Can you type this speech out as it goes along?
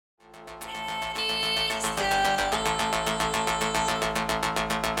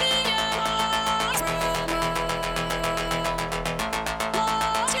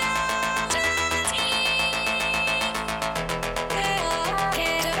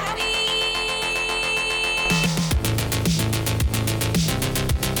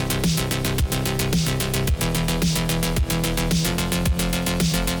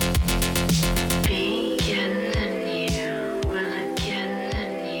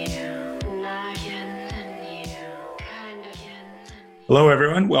Hello,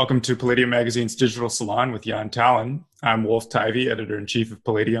 everyone. Welcome to Palladium Magazine's Digital Salon with Jan Tallinn. I'm Wolf Tivey, Editor-in-Chief of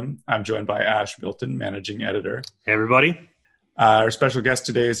Palladium. I'm joined by Ash Bilton, Managing Editor. Hey, everybody. Our special guest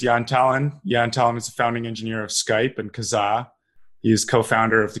today is Jan Tallinn. Jan Tallinn is the founding engineer of Skype and Kazaa. He is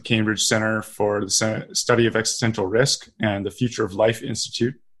co-founder of the Cambridge Center for the Study of Existential Risk and the Future of Life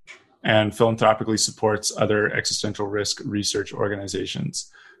Institute, and philanthropically supports other existential risk research organizations.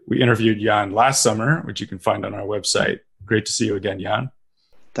 We interviewed Jan last summer, which you can find on our website. Great to see you again, Jan.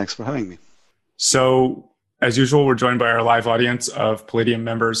 Thanks for having me. So, as usual, we're joined by our live audience of Palladium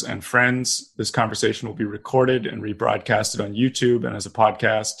members and friends. This conversation will be recorded and rebroadcasted on YouTube and as a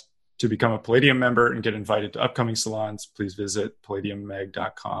podcast. To become a Palladium member and get invited to upcoming salons, please visit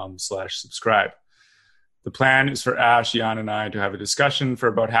palladiummag.com/subscribe. The plan is for Ash, Jan, and I to have a discussion for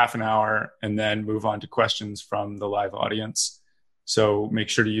about half an hour and then move on to questions from the live audience. So make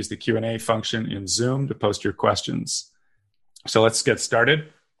sure to use the Q&A function in Zoom to post your questions. So let's get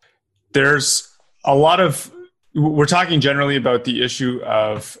started. We're talking generally about the issue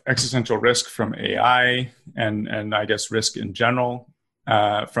of existential risk from AI and I guess risk in general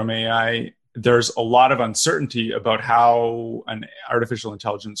from AI. There's a lot of uncertainty about how an artificial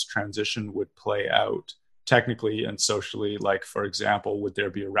intelligence transition would play out technically and socially. Like, for example, would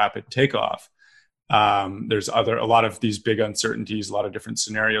there be a rapid takeoff? There's a lot of these big uncertainties, a lot of different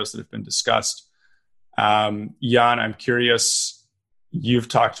scenarios that have been discussed. Jan, I'm curious, you've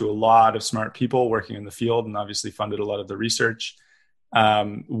talked to a lot of smart people working in the field and obviously funded a lot of the research.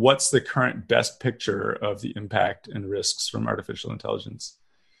 What's the current best picture of the impact and risks from artificial intelligence?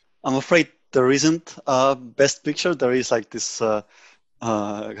 I'm afraid there isn't a best picture. There is like this kind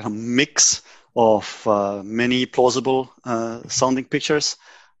of mix of many plausible sounding pictures.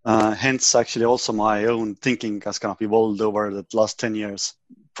 Hence, actually, also my own thinking has kind of evolved over the last 10 years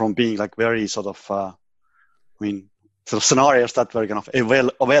from being like very sort of scenarios that were kind of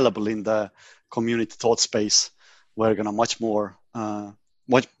available in the community thought space were kind of much more,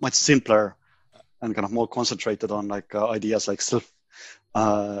 much simpler and kind of more concentrated on like ideas like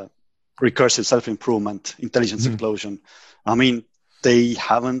recursive self-improvement, intelligence explosion. I mean, they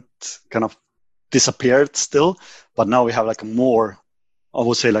haven't kind of disappeared still, but now we have like more, I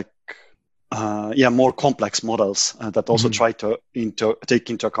would say like, more complex models that also try to take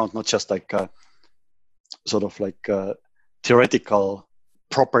into account not just like theoretical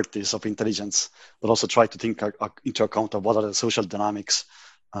properties of intelligence, but also try to think into account of what are the social dynamics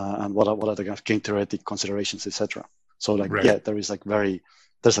and what are the kind of game theoretic considerations, etc. So like, right. There is like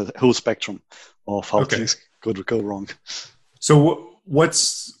there's a whole spectrum of how things could go wrong. So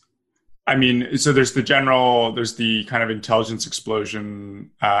so there's the kind of intelligence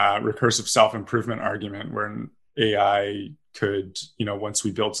explosion, recursive self-improvement argument where an AI could, once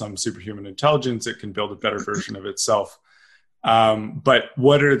we build some superhuman intelligence, it can build a better version of itself. But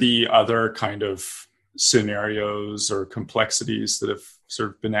what are the other kind of scenarios or complexities that have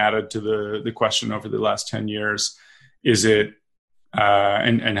sort of been added to the question over the last 10 years? Is it,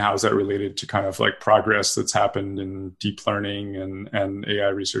 and how is that related to kind of like progress that's happened in deep learning and AI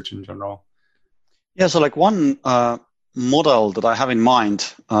research in general? Yeah, so like one model that I have in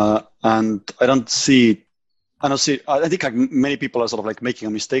mind, and I think like many people are sort of like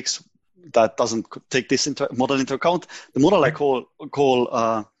making mistakes that doesn't take this model into account. The model I call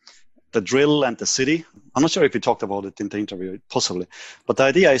the drill and the city. I'm not sure if you talked about it in the interview, possibly, but the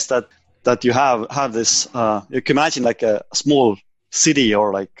idea is that you have this. You can imagine like a small city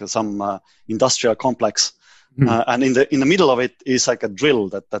or like some industrial complex, and in the middle of it is like a drill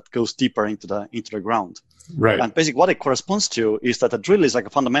that goes deeper into the ground. Right. And basically, what it corresponds to is that a drill is like a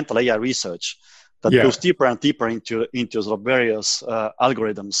fundamental AI research that goes deeper and deeper into sort of various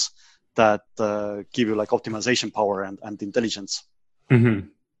algorithms that give you like optimization power and intelligence,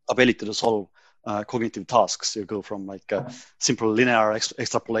 ability to solve cognitive tasks. You go from like simple linear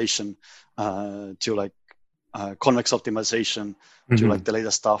extrapolation to like convex optimization to like the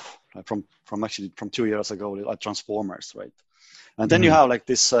latest stuff from 2 years ago, like transformers, right? And then you have like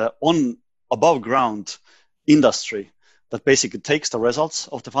this above ground industry that basically takes the results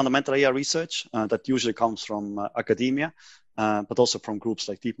of the fundamental AI research that usually comes from academia, but also from groups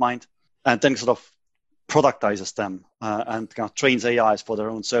like DeepMind, and then sort of productizes them and kind of trains AIs for their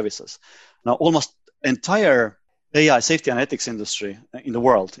own services. Now, almost entire AI safety and ethics industry in the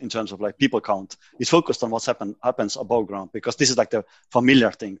world, in terms of like people count, is focused on what's happens above ground, because this is like the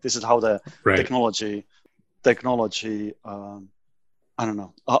familiar thing. This is how the technology, I don't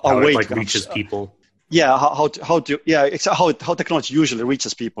know, how it like reaches people. Yeah, how technology usually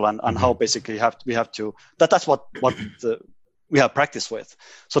reaches people, and how basically we have to that's what we have practice with.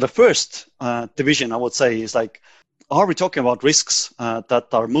 So the first division, I would say, is like are we talking about risks that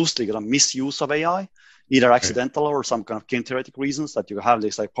are mostly going to misuse of AI, either accidental or some kind of game theoretic reasons that you have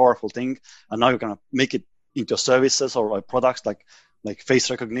this like powerful thing, and now you're going to make it into services or like products like face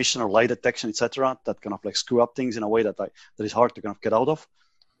recognition or lie detection, etc., that kind of like screw up things in a way that is hard to kind of get out of,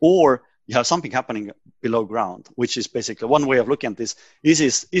 or you have something happening below ground, which is basically one way of looking at this. Is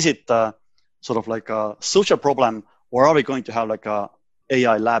it sort of like a social problem, or are we going to have like a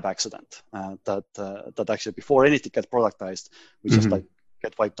AI lab accident that actually before anything gets productized, we just like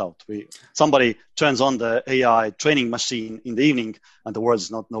get wiped out. Somebody turns on the AI training machine in the evening, and the world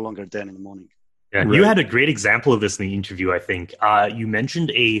is no longer there in the morning. Yeah, right. You had a great example of this in the interview, I think. You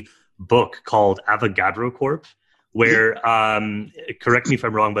mentioned a book called Avogadro Corp, where, correct me if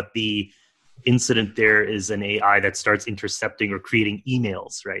I'm wrong, but the incident there is an AI that starts intercepting or creating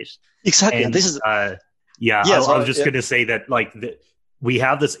emails, right? Exactly. And this is... I was just going to say that like we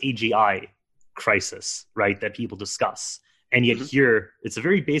have this AGI crisis, right, that people discuss. And yet here, it's a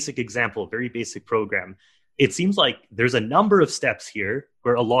very basic example, very basic program. It seems like there's a number of steps here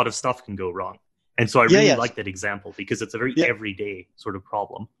where a lot of stuff can go wrong. And so I really like that example because it's a very everyday sort of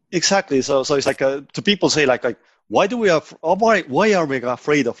problem. Exactly. So it's like to people say like why are we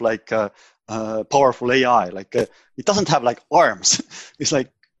afraid of like powerful AI? Like it doesn't have like arms. It's like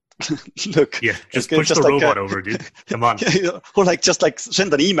look. Yeah, just push the robot over, dude. Come on. Or like just like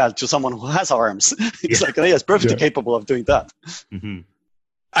send an email to someone who has arms. It's like an AI is perfectly capable of doing that.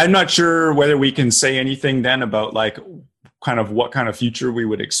 I'm not sure whether we can say anything then about like kind of what kind of future we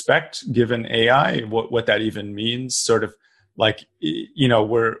would expect given AI, what that even means, sort of like, you know,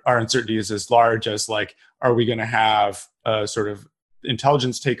 where our uncertainty is as large as like, are we going to have a sort of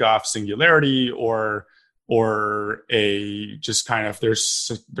intelligence takeoff singularity or a just kind of there's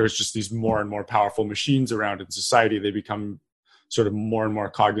just these more and more powerful machines around in society. They become sort of more and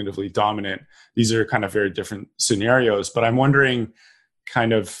more cognitively dominant. These are kind of very different scenarios, but I'm wondering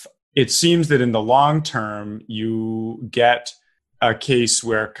kind of, it seems that in the long term, you get a case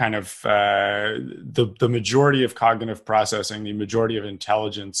where kind of the majority of cognitive processing, the majority of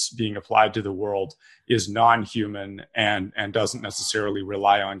intelligence being applied to the world is non-human and doesn't necessarily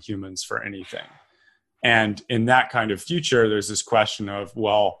rely on humans for anything. And in that kind of future, there's this question of,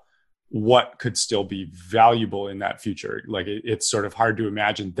 well, what could still be valuable in that future? Like it's sort of hard to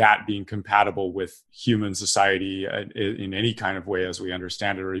imagine that being compatible with human society in any kind of way as we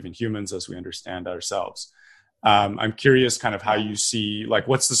understand it, or even humans as we understand ourselves. I'm curious kind of how you see, like,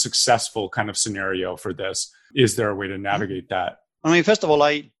 what's the successful kind of scenario for this? Is there a way to navigate that? I mean, first of all,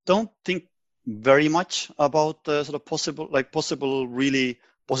 I don't think very much about the sort of possible really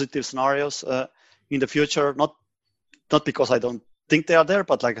positive scenarios in the future. Not because I don't think they are there,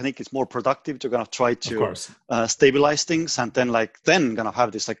 but like I think it's more productive to kind of try to stabilize things, and then kind of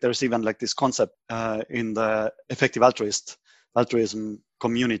have this, like there's even like this concept in the effective altruism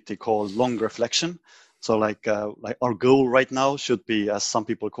community called long reflection. So like our goal right now should be, as some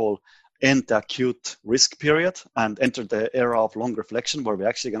people call, end the acute risk period and enter the era of long reflection, where we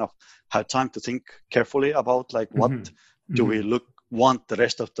actually kind of have time to think carefully about like what do we want the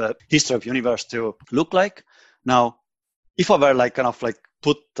rest of the history of the universe to look like. Now, if I were like kind of like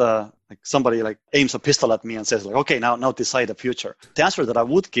put like somebody like aims a pistol at me and says like, okay, now decide the future, the answer that I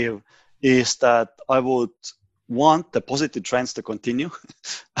would give is that I would want the positive trends to continue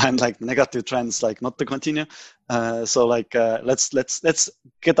and like negative trends like not to continue. So like let's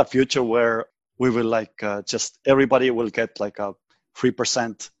get a future where we will like just everybody will get like a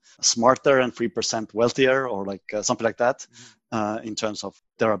 3% smarter and 3% wealthier, or like something like that, in terms of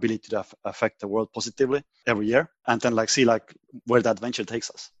their ability to affect the world positively every year, and then like see like where that venture takes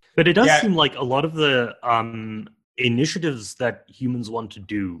us. But it does seem like a lot of the initiatives that humans want to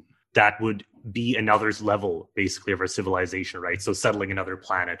do that would be another's level, basically, of our civilization, right? So settling another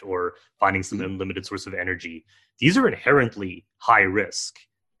planet or finding some unlimited source of energy. These are inherently high risk.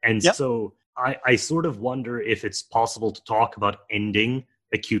 And so I sort of wonder if it's possible to talk about ending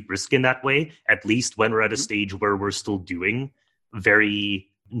acute risk in that way, at least when we're at a stage where we're still doing very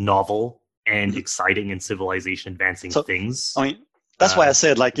novel and exciting and civilization advancing things. I mean, that's why I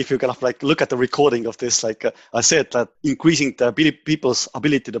said, like, if you kind of like look at the recording of this, like I said that increasing the people's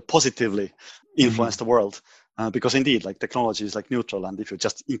ability to positively influence the world, because indeed, like technology is like neutral, and if you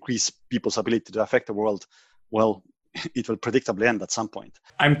just increase people's ability to affect the world, well, it will predictably end at some point.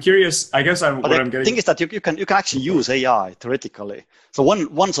 I'm curious. I guess the thing is that you can actually use AI theoretically. So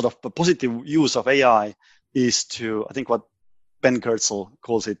one sort of positive use of AI is to, I think what Ben Goertzel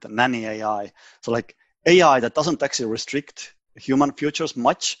calls it, nanny AI. So like AI that doesn't actually restrict human futures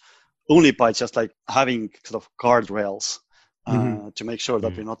much, only by just like having sort of guardrails to make sure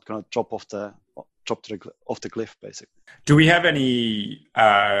that we're not going to drop drop off the cliff, basically. Do we have any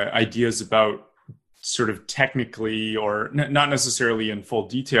ideas about sort of technically, or not necessarily in full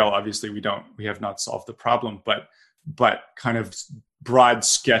detail? Obviously, we have not solved the problem, but kind of broad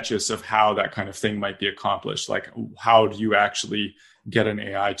sketches of how that kind of thing might be accomplished. Like, how do you actually get an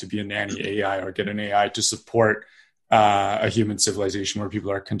AI to be a nanny AI, or get an AI to support a human civilization where people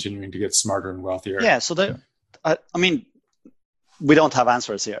are continuing to get smarter and wealthier? Yeah, so I mean, we don't have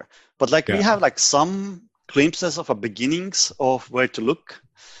answers here, but like we have like some glimpses of a beginnings of where to look.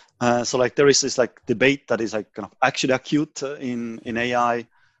 So like there is this like debate that is like kind of actually acute in AI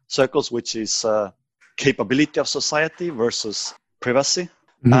circles, which is capability of society versus privacy.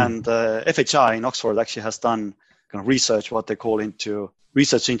 Mm-hmm. And FHI in Oxford actually has done kind of research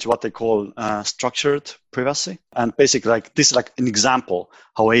into what they call structured privacy. And basically, like this is like an example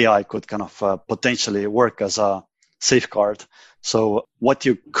how AI could kind of potentially work as a safeguard. So what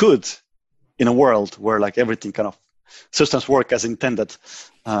you could, in a world where like everything kind of systems work as intended,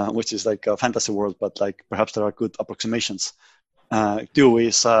 which is like a fantasy world, but like perhaps there are good approximations, do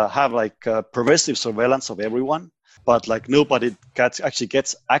is have like pervasive surveillance of everyone, but like nobody actually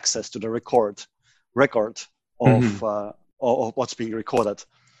gets access to the record of what's being recorded,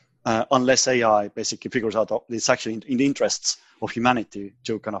 unless AI basically figures out it's actually in the interests of humanity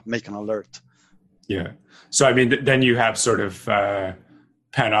to kind of make an alert. Yeah. So, I mean, then you have sort of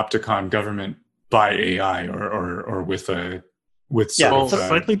panopticon government by AI or with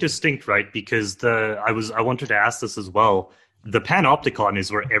slightly distinct, right? Because I wanted to ask this as well. The panopticon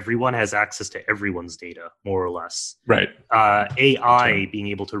is where everyone has access to everyone's data, more or less. Right. AI being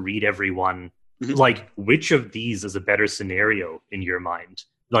able to read everyone. Mm-hmm. Like, which of these is a better scenario in your mind?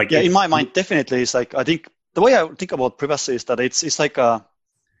 Like, in my mind, definitely, it's like I think the way I think about privacy is that it's like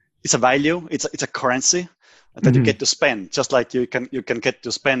it's a value, it's a currency that you get to spend, just like you can get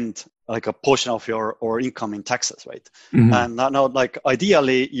to spend like a portion of your income in taxes, right? Mm-hmm. And now, like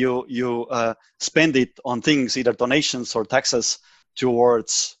ideally, you spend it on things, either donations or taxes,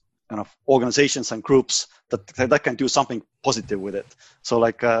 towards kind of organizations and groups that can do something positive with it. So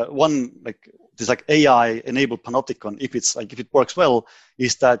like this like AI enabled panopticon, if it works well,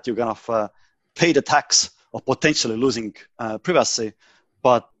 is that you're kind of pay the tax of potentially losing privacy,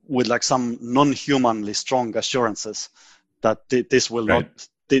 but with like some non-humanly strong assurances that this will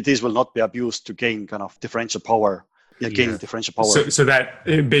not be abused to gain kind of differential power. Differential power. So that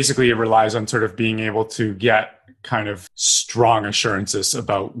it relies on sort of being able to get kind of strong assurances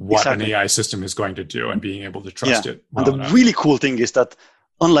about what an AI system is going to do and being able to trust it. And the really cool thing is that,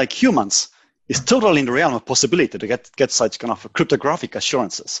 unlike humans, it's totally in the realm of possibility to get such kind of cryptographic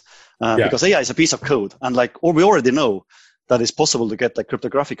assurances, because AI is a piece of code, and like we already know that it's possible to get like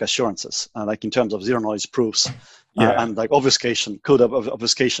cryptographic assurances, like in terms of zero knowledge proofs and like obfuscation, code of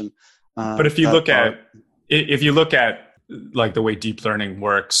obfuscation. But if you look at like the way deep learning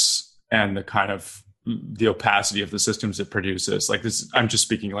works and the kind of the opacity of the systems it produces, like this, I'm just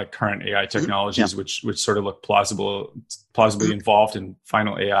speaking like current AI technologies, which sort of look plausibly involved in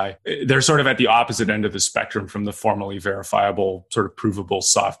final AI. They're sort of at the opposite end of the spectrum from the formally verifiable sort of provable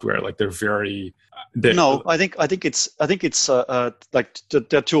software. Like they're very. I think it's like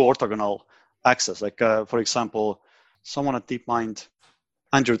there are two orthogonal axes. Like for example, someone at DeepMind,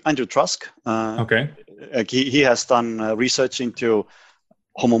 Andrew Trusk. He has done research into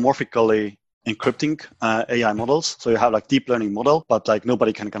homomorphically encrypting AI models. So you have like deep learning model, but like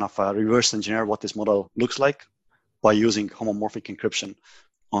nobody can kind of reverse engineer what this model looks like by using homomorphic encryption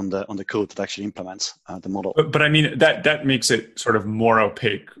on the code that actually implements the model. But I mean that makes it sort of more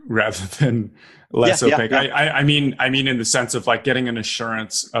opaque rather than less opaque. I mean in the sense of like getting an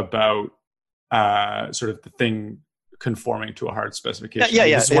assurance about sort of the thing conforming to a hard specification.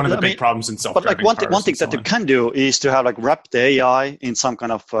 This is one of the big problems in self-driving cars. But like one thing that you can do is to have like wrap the AI in some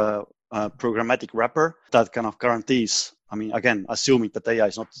kind of programmatic wrapper that kind of guarantees. I mean, again, assuming that AI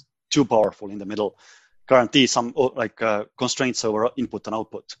is not too powerful in the middle, guarantees some like constraints over input and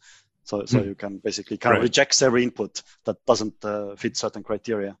output. So you can basically kind of reject every input that doesn't fit certain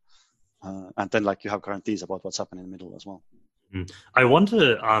criteria, and then like you have guarantees about what's happening in the middle as well. I want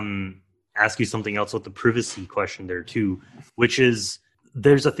to ask you something else with the privacy question there too, which is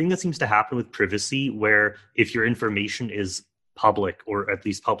there's a thing that seems to happen with privacy where if your information is public, or at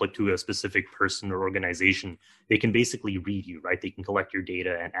least public to a specific person or organization, they can basically read you, right? They can collect your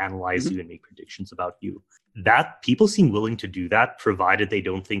data and analyze you and make predictions about you. That people seem willing to do that, provided they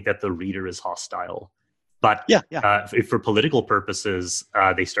don't think that the reader is hostile. But if for political purposes,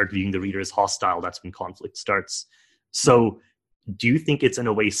 they start viewing the reader as hostile, that's when conflict starts. So do you think it's in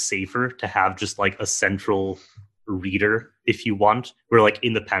a way safer to have just like a central reader, if you want, where like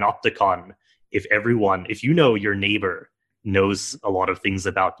in the panopticon, if you know your neighbor knows a lot of things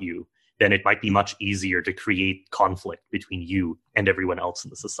about you, then it might be much easier to create conflict between you and everyone else in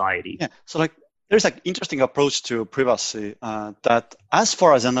the society. Yeah. So like there's like interesting approach to privacy that, as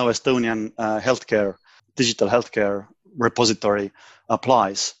far as I know, Estonian digital healthcare repository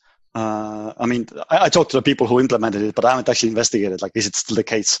applies. I mean, I talked to the people who implemented it, but I haven't actually investigated. Like, is it still the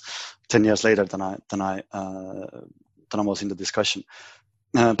case 10 years later than I was in the discussion?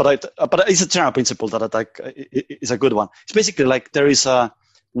 But it's a general principle that like is a good one. It's basically like there is a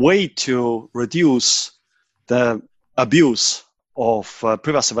way to reduce the abuse of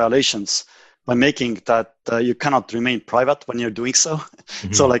privacy violations by making that you cannot remain private when you're doing so.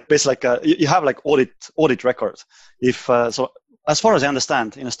 Mm-hmm. So like basically like you have like audit record. If so, as far as I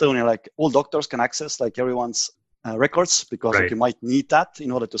understand, in Estonia, like all doctors can access like everyone's records, because like, you might need that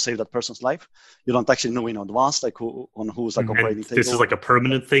in order to save that person's life. You don't actually know in advance like who's like operating. This is like a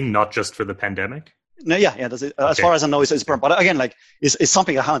permanent thing, not just for the pandemic. No, yeah. As far as I know, it's permanent. But again, like it's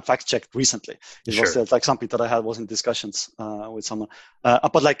something I haven't fact checked recently. It was like something that I was in discussions with someone.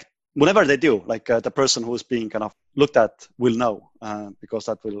 But like whenever they do, like the person who's being kind of looked at will know because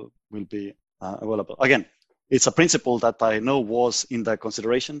that will be available. Again, it's a principle that I know was in the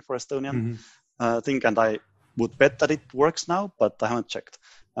consideration for Estonian thing, and I would bet that it works now, but I haven't checked.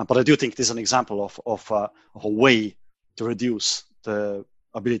 But I do think this is an example of a way to reduce the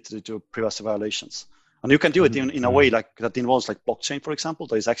ability to do privacy violations. And you can do it in a way like that involves like blockchain, for example,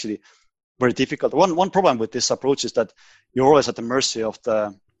 that is actually very difficult. One problem with this approach is that you're always at the mercy of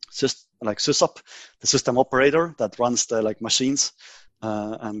the SysOp, the system operator that runs the like machines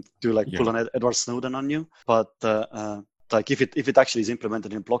and do like pull an Edward Snowden on you. But like if it actually is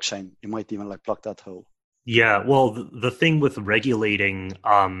implemented in blockchain, you might even like plug that hole. Yeah, well, the thing with regulating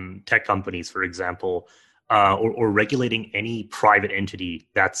tech companies, for example, or regulating any private entity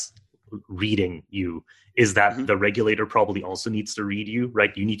that's reading you, is that the regulator probably also needs to read you,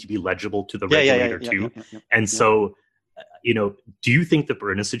 right? You need to be legible to the regulator too. And so, do you think that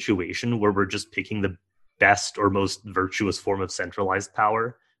we're in a situation where we're just picking the best or most virtuous form of centralized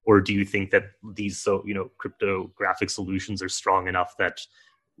power? Or do you think that these cryptographic solutions are strong enough that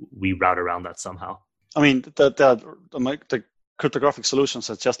we route around that somehow? I mean, the cryptographic solutions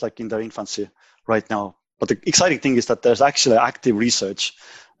are just like in their infancy right now. But the exciting thing is that there's actually active research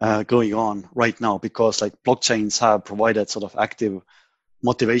going on right now, because like blockchains have provided sort of active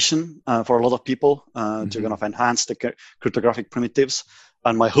motivation for a lot of people to kind of enhance the cryptographic primitives.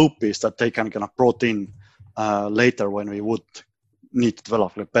 And my hope is that they can kind of brought in later when we would need to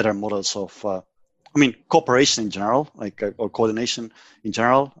develop like better models of, cooperation in general, like or coordination in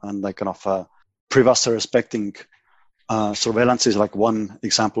general, and like kind of privacy respecting surveillance is like one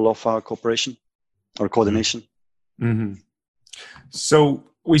example of cooperation or coordination. Mm-hmm. So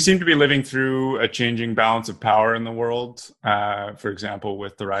we seem to be living through a changing balance of power in the world. For example,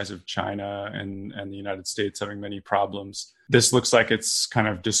 with the rise of China and the United States having many problems. This looks like it's kind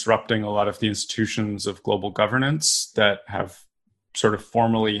of disrupting a lot of the institutions of global governance that have sort of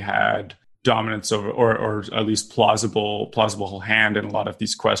formally had dominance over, or at least plausible hand in a lot of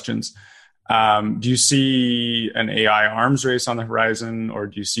these questions. Do you see an AI arms race on the horizon, or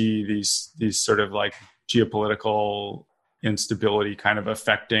do you see these sort of like geopolitical instability kind of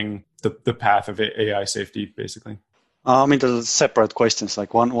affecting the path of AI safety, basically? There's separate questions.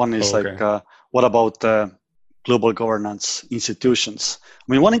 Like one is what about global governance institutions?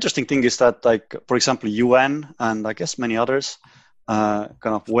 One interesting thing is that, like, for example, UN and I guess many others kind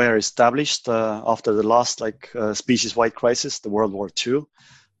of were established after the last species-wide crisis, the World War II.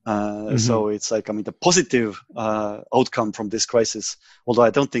 So it's like, the positive outcome from this crisis, although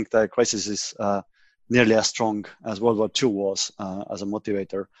I don't think the crisis is nearly as strong as World War II was as a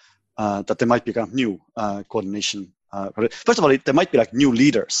motivator, that there might be kind of new coordination. First of all, there might be like new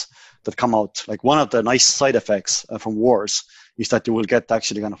leaders that come out. Like one of the nice side effects from wars is that you will get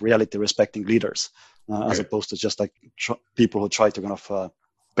actually kind of reality respecting leaders, as opposed to just like people who try to kind of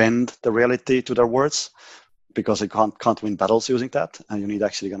bend the reality to their words, because you can't win battles using that, and you need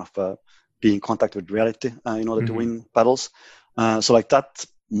actually kind of be in contact with reality in order to win battles. So like that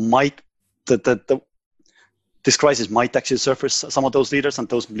might this crisis might actually surface some of those leaders, and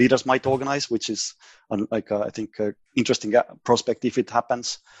those leaders might organize, which is I think interesting prospect if it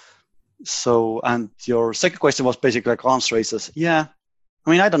happens. So, and your second question was basically like arms races. Yeah,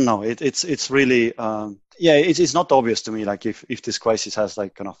 I don't know. It's really it's not obvious to me. Like if this crisis has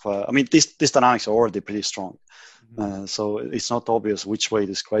like kind of these dynamics are already pretty strong. So it's not obvious which way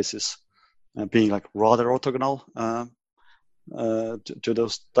this crisis being like rather orthogonal to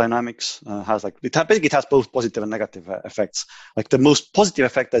those dynamics. Basically it has both positive and negative effects. Like the most positive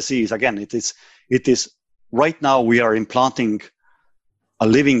effect I see is, again, it is right now we are implanting a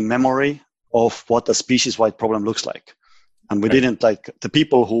living memory of what a species-wide problem looks like. And we didn't, like, the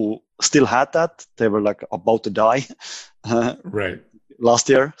people who still had that, they were like about to die last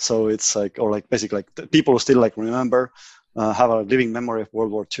year. So it's like, or like basically like the people who still like remember, have a living memory of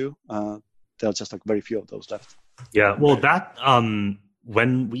World War II. There are just like very few of those left. Yeah, well, that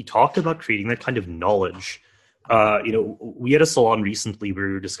when we talked about creating that kind of knowledge, we had a salon recently where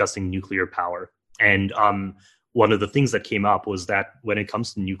we were discussing nuclear power. And one of the things that came up was that when it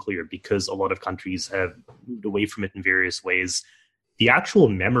comes to nuclear, because a lot of countries have moved away from it in various ways, the actual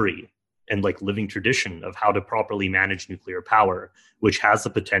memory and like living tradition of how to properly manage nuclear power, which has the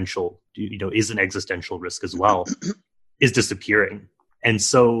potential, is an existential risk as well, is disappearing. And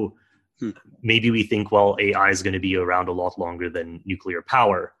so maybe we think, well, AI is going to be around a lot longer than nuclear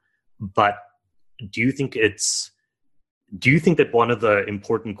power. But do you think that one of the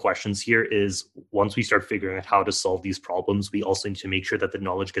important questions here is, once we start figuring out how to solve these problems, we also need to make sure that the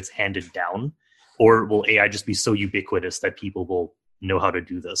knowledge gets handed down? Or will AI just be so ubiquitous that people will know how to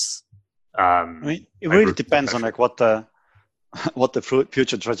do this? It really depends on like what the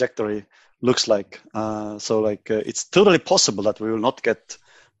future trajectory looks like. It's totally possible that we will not get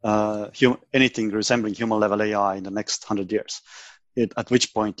anything resembling human level AI in the next 100 years. At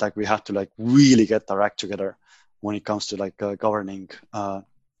which point, like, we have to like really get our act together when it comes to like governing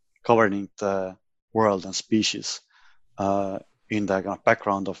the world and species in the kind of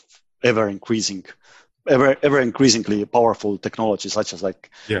background of ever increasingly powerful technology such as like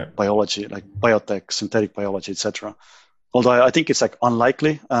biology, like biotech, synthetic biology, etc. Although I think it's like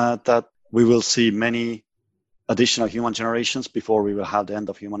unlikely that we will see many additional human generations before we will have the end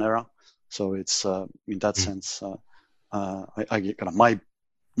of human era. So it's in that sense, I kind of my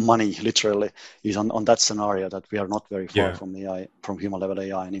money literally is on that scenario, that we are not very far from human level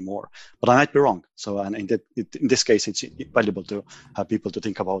AI anymore. But I might be wrong. So, and in this case, it's valuable to have people to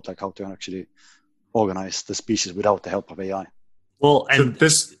think about like how to actually organize the species without the help of AI. Well, and so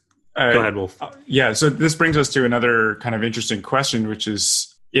this go ahead, Wolf. So this brings us to another kind of interesting question, which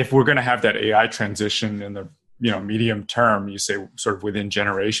is, if we're going to have that AI transition in the medium term, you say sort of within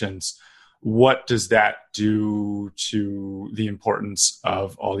generations, what does that do to the importance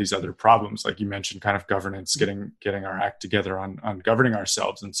of all these other problems? Like you mentioned, kind of governance, getting our act together on governing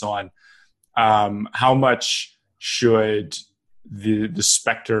ourselves and so on. How much should the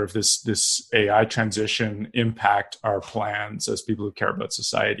specter of this AI transition impact our plans as people who care about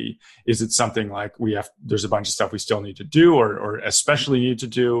society? Is it something like there's a bunch of stuff we still need to do, or especially need to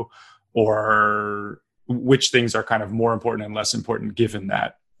do, or which things are kind of more important and less important given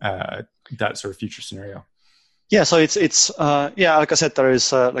that sort of future scenario? Yeah, so it's like I said, there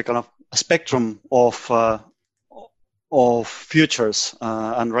is like kind of a spectrum of futures,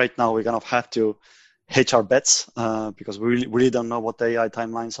 and right now we kind of have to hedge our bets because we really don't know what the AI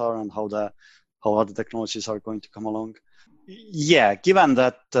timelines are and how other technologies are going to come along. Yeah, given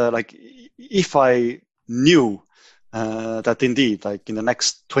that, like, if I knew that indeed, like in the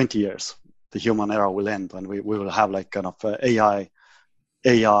next 20 years, the human era will end and we will have like kind of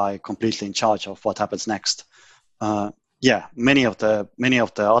AI completely in charge of what happens next. Many of the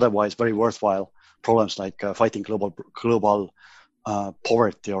otherwise very worthwhile problems like fighting global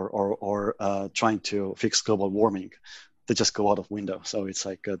poverty or trying to fix global warming, they just go out of window. So it's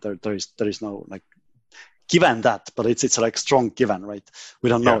like there is no like given that, but it's like strong given, right? We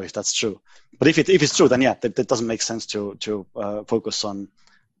don't know if that's true, but if it's true, then that doesn't make sense to focus on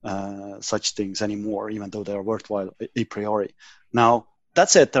such things anymore, even though they are worthwhile a priori. Now, that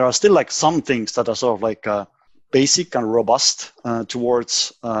said, there are still like some things that are sort of like basic and robust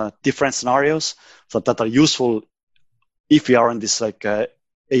towards different scenarios that are useful if we are in this like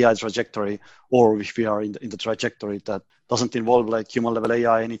AI trajectory, or if we are in the trajectory that doesn't involve like human level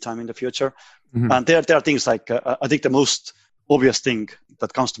AI anytime in the future. Mm-hmm. And there are things like I think the most obvious thing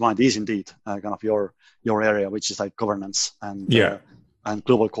that comes to mind is indeed kind of your area, which is like governance and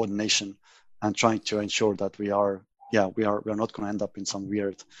global coordination, and trying to ensure that we are not going to end up in some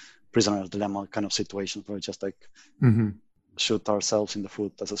weird prisoner's dilemma kind of situation where we just like shoot ourselves in the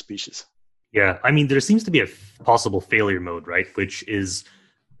foot as a species. Yeah, I mean, there seems to be a possible failure mode, right? Which is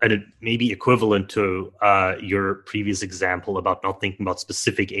maybe equivalent to your previous example about not thinking about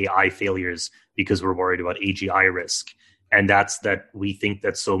specific AI failures because we're worried about AGI risk. And that's that we think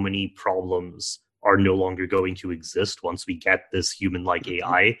that so many problems are no longer going to exist once we get this human-like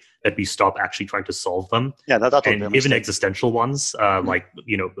AI, that we stop actually trying to solve them. Yeah, that and even existential ones, like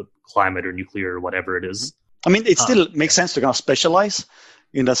climate or nuclear or whatever it is. I mean, it still makes sense to kind of specialize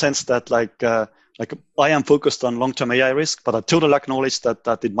in the sense that like I am focused on long-term AI risk, but I totally acknowledge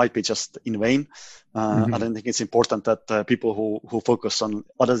that it might be just in vain. I don't think it's important that people who focus on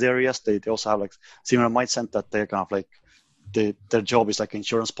other areas, they also have like similar mindset that they're kind of like their job is like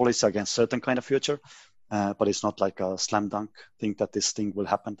insurance policy against certain kind of future, but it's not like a slam dunk thing that this thing will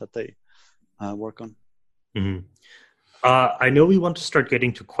happen that they work on. Mm-hmm. I know we want to start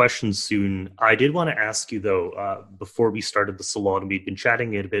getting to questions soon. I did want to ask you, though, before we started the salon, we've been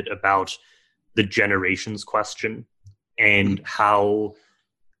chatting a bit about the generations question and how,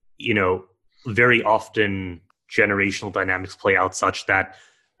 very often generational dynamics play out such that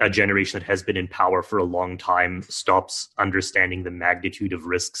a generation that has been in power for a long time stops understanding the magnitude of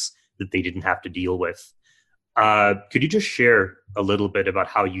risks that they didn't have to deal with. Could you just share a little bit about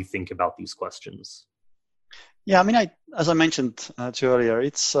how you think about these questions? Yeah, I mean, as I mentioned to you earlier,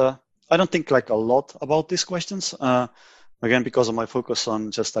 it's I don't think like a lot about these questions. Again, because of my focus on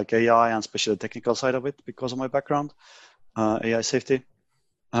just like AI and especially the technical side of it, because of my background, AI safety.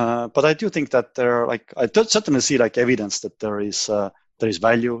 But I do think that there are like I certainly see like evidence that there is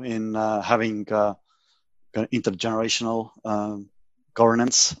value in having intergenerational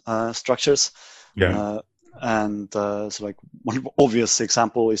governance structures. Yeah. So like one obvious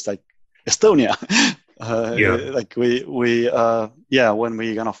example is like Estonia. Like we when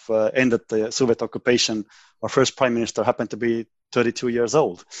we kind of ended the Soviet occupation, our first prime minister happened to be 32 years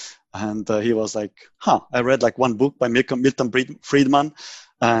old, and he was like, I read like one book by Milton Friedman,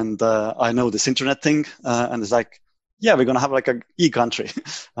 and I know this internet thing, and it's like, we're gonna have like a e-country,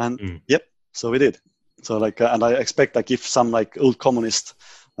 and so we did. So like, and I expect like if some like old communist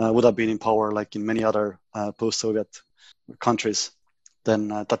would have been in power like in many other post-Soviet countries, then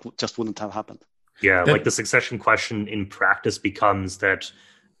that just wouldn't have happened. Yeah, like the succession question in practice becomes that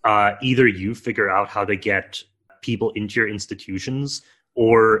either you figure out how to get people into your institutions,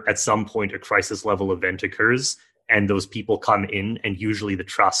 or at some point a crisis level event occurs and those people come in, and usually the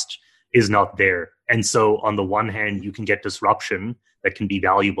trust is not there. And so on the one hand, you can get disruption that can be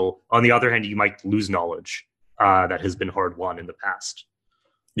valuable. On the other hand, you might lose knowledge that has been hard won in the past.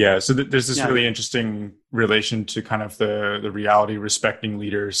 Yeah, so there's this really interesting relation to kind of the reality respecting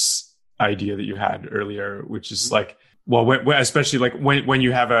leaders idea that you had earlier, which is like, well, especially like when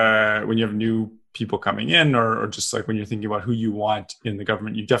you have new people coming in, or just like when you're thinking about who you want in the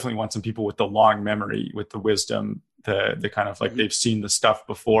government, you definitely want some people with the long memory, with the wisdom, the kind of like they've seen the stuff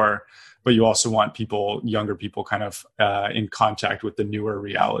before, but you also want younger people kind of in contact with the newer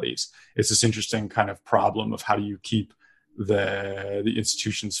realities. It's this interesting kind of problem of how do you keep the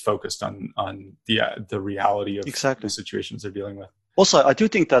institutions focused on the reality of the situations they're dealing with. Also, I do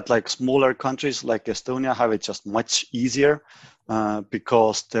think that like smaller countries like Estonia have it just much easier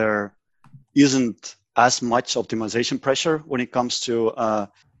because there isn't as much optimization pressure when it comes to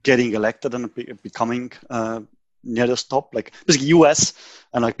getting elected and becoming near the top. Like basically US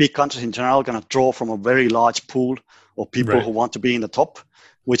and like big countries in general gonna draw from a very large pool of people who want to be in the top,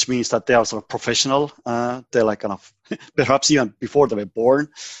 which means that they are sort of professional. They're like kind of perhaps even before they were born,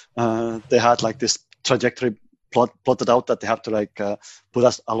 they had like this trajectory plotted out that they have to like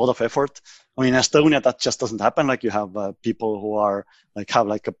put a lot of effort. I mean, in Estonia, that just doesn't happen. Like you have people who are like have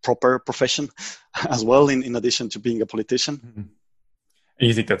like a proper profession as well, in addition to being a politician. Mm-hmm. And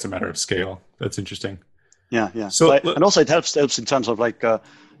you think that's a matter of scale? That's interesting. Yeah. So and also it helps in terms of like I'm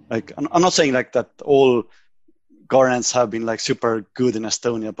not saying like that all governance have been like super good in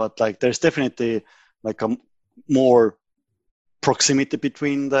Estonia, but like there's definitely like a more proximity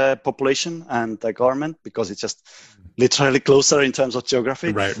between the population and the government because it's just literally closer in terms of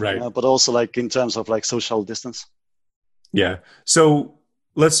geography, right. But also like in terms of like social distance. Yeah. So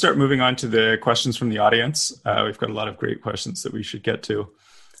let's start moving on to the questions from the audience. We've got a lot of great questions that we should get to.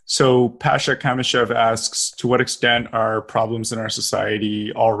 So Pasha Kamishev asks, to what extent are problems in our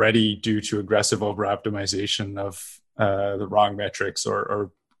society already due to aggressive over-optimization of the wrong metrics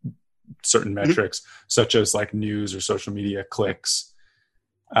or certain metrics, such as like news or social media clicks,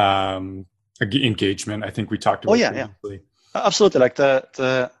 engagement? I think we talked about. Yeah. Absolutely. Like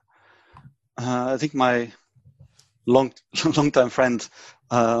I think my long-time friend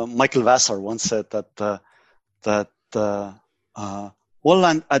Michael Vassar once said that well,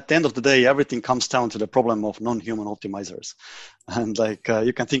 and at the end of the day, everything comes down to the problem of non-human optimizers, and like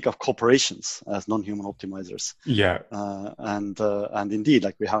you can think of corporations as non-human optimizers. Yeah. And indeed,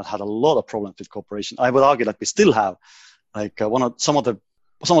 like we have had a lot of problems with corporations. I would argue that we still have like some of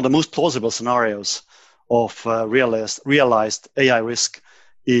the most plausible scenarios of realized AI risk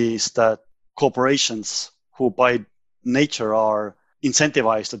is that corporations who by nature are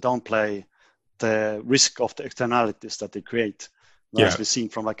incentivized to downplay the risk of the externalities that they create, as we've seen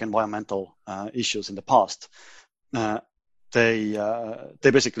from like environmental issues in the past. They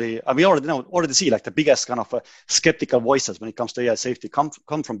basically, we already see like the biggest kind of skeptical voices when it comes to AI safety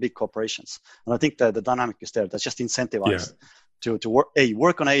come from big corporations, and I think that the dynamic is there. That's just incentivized to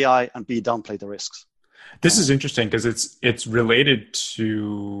work on AI and B, downplay the risks. This is interesting because it's related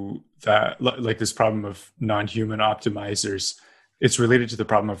to that, like this problem of non-human optimizers. It's related to the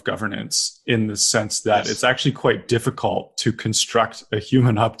problem of governance in the sense that it's actually quite difficult to construct a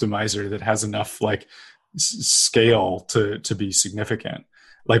human optimizer that has enough like scale to be significant.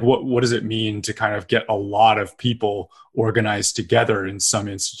 Like what does it mean to kind of get a lot of people organized together in some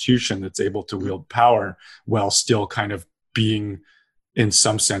institution that's able to wield power while still kind of being in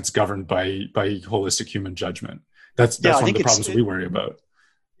some sense governed by holistic human judgment? That's one of the problems we worry about.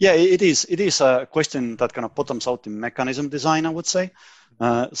 Yeah, it is a question that kind of bottoms out in mechanism design, I would say.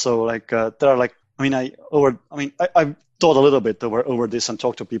 So like there are like, I've thought a little bit over this and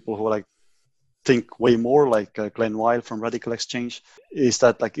talked to people who like think way more, like Glenn Weil from Radical Exchange, is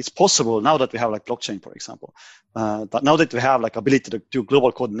that like it's possible now that we have like blockchain, for example, that now that we have like ability to do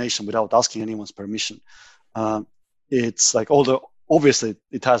global coordination without asking anyone's permission. It's like, although obviously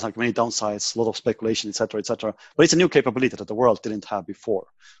it has like many downsides, a lot of speculation, et cetera, but it's a new capability that the world didn't have before.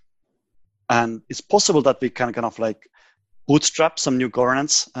 And it's possible that we can kind of like bootstrap some new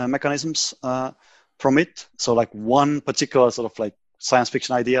governance mechanisms from it. So like one particular sort of like science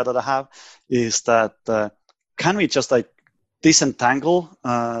fiction idea that I have is that can we just like disentangle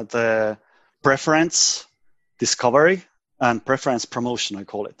the preference discovery and preference promotion, I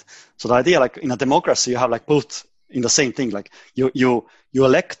call it. So the idea, like in a democracy, you have like both in the same thing. Like you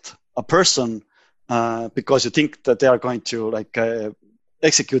elect a person because you think that they are going to like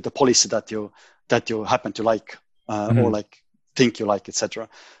execute the policy that you happen to like or like think you like, etc.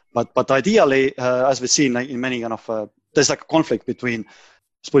 But ideally, as we see in many kind of there's like a conflict between,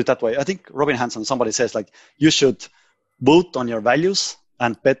 let's put it that way. I think Robin Hanson, somebody says like you should vote on your values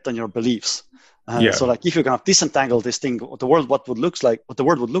and bet on your beliefs. So like if you kind of disentangle this thing, the world would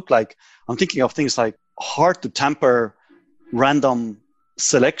look like, I'm thinking of things like hard to tamper random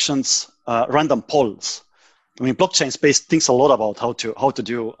selections, random polls. I mean, blockchain space thinks a lot about how to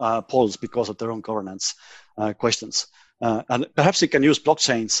do polls because of their own governance questions. And perhaps you can use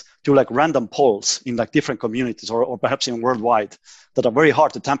blockchains to like random polls in like different communities or perhaps even worldwide that are very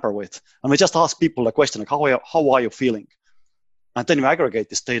hard to tamper with. And we just ask people a question like, how are you feeling? And then we aggregate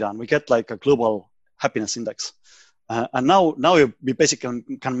this data and we get like a global happiness index. And now we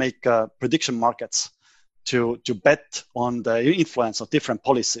basically can make prediction markets to bet on the influence of different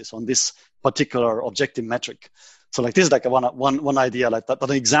policies on this particular objective metric. So like this is like one idea, like that,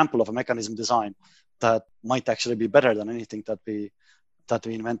 an example of a mechanism design that might actually be better than anything that we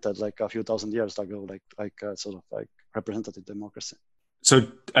invented like a few thousand years ago, like sort of like representative democracy. So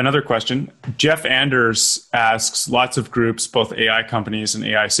another question, Jeff Anders asks, lots of groups, both AI companies and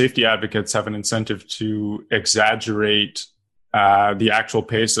AI safety advocates, have an incentive to exaggerate the actual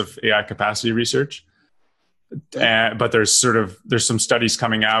pace of AI capacity research. But there's some studies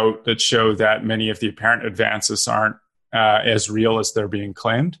coming out that show that many of the apparent advances aren't as real as they're being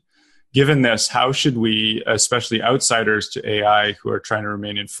claimed. Given this, how should we, especially outsiders to AI who are trying to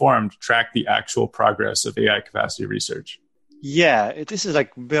remain informed, track the actual progress of AI capacity research? Yeah, this is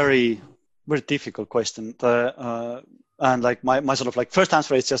like very, very difficult question. And like my sort of like first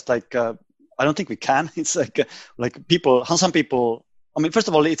answer is just like, I don't think we can. It's like people, some people, I mean, first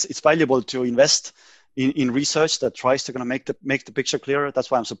of all, it's valuable to invest in research that tries to kind of make the picture clearer. That's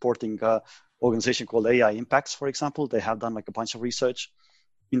why I'm supporting an organization called AI Impacts, for example. They have done like a bunch of research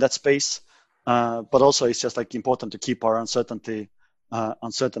in that space. But also it's just like important to keep our uncertainty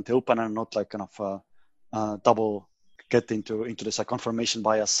open and not like kind of double get into this confirmation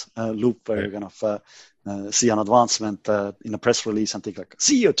bias loop where you're kind of see an advancement in a press release and think like,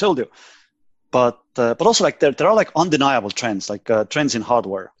 see, I told you. But also like there are like undeniable trends, like trends in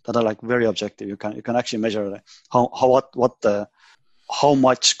hardware that are like very objective. You can actually measure like how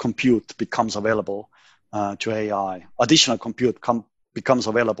much compute becomes available to AI. Additional compute becomes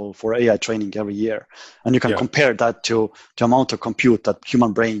available for AI training every year, and you can compare that to the amount of compute that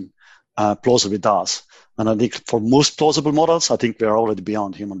human brain plausibly does. And I think for most plausible models, I think we are already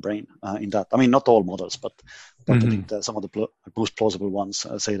beyond human brain in that. I mean, not all models, but I think that some of the most plausible ones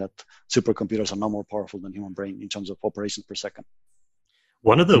say that supercomputers are no more powerful than human brain in terms of operations per second.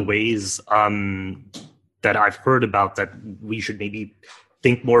 One of the ways that I've heard about that we should maybe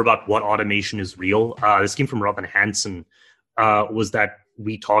think more about what automation is real, this came from Robin Hanson, was that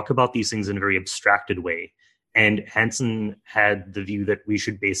we talk about these things in a very abstracted way. And Hansen had the view that we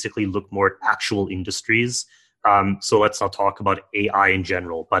should basically look more at actual industries. So let's not talk about AI in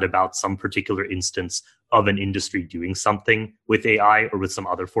general, but about some particular instance of an industry doing something with AI or with some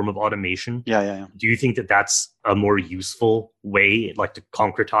other form of automation. Yeah. Do you think that that's a more useful way, like to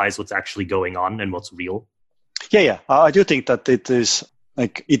concretize what's actually going on and what's real? Yeah. I do think that it is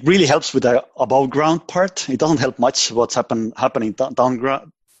like it really helps with the above ground part. It doesn't help much what's happening down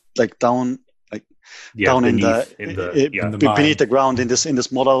ground, like down. Down beneath the ground in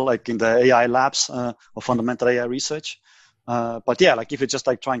this model, like in the AI labs of fundamental AI research. But yeah, like if you're just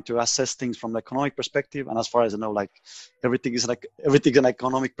like trying to assess things from the economic perspective, and as far as I know, like everything an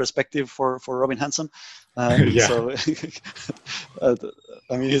economic perspective for Robin Hanson. So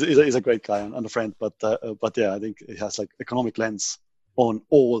I mean, he's a great guy and a friend, but yeah, I think he has like economic lens on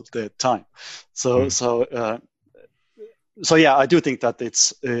all the time. So yeah, I do think that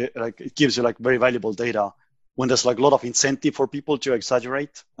it's like it gives you like very valuable data when there's like a lot of incentive for people to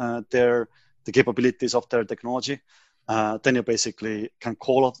exaggerate the capabilities of their technology. Then you basically can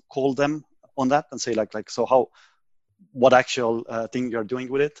call them on that and say like so what actual thing you're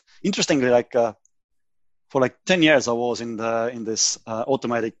doing with it. Interestingly, like for like 10 years I was in this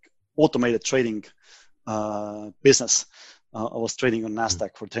automated trading business. I was trading on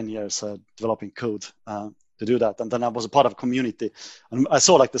NASDAQ for 10 years, developing code to do that. And then I was a part of a community. And I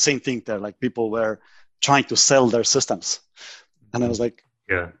saw like the same thing there, like people were trying to sell their systems. And I was like,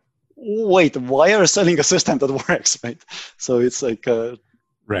 wait, why are you selling a system that works, right? So it's like...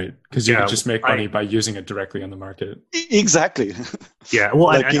 right, because you could just make money by using it directly on the market. Exactly. Yeah, well,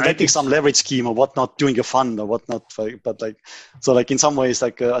 like inventing some leverage scheme or whatnot, doing a fund or whatnot. But like, so like in some ways,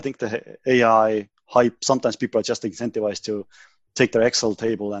 like I think the AI hype, sometimes people are just incentivized to take their Excel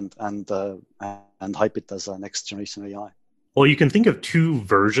table and hype it as a next generation AI. Well, you can think of two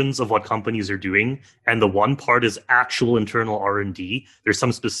versions of what companies are doing, and the one part is actual internal R&D. There's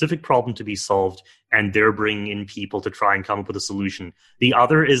some specific problem to be solved, and they're bringing in people to try and come up with a solution. The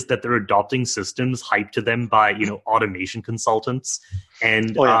other is that they're adopting systems hyped to them by, automation consultants,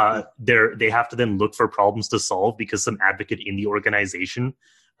 and they have to then look for problems to solve because some advocate in the organization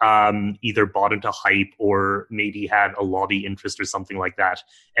either bought into hype or maybe had a lobby interest or something like that.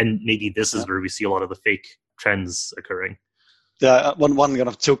 And maybe this is where we see a lot of the fake trends occurring. Yeah, one kind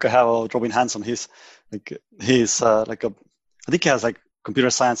of joke I have about Robin Hanson, I think he has like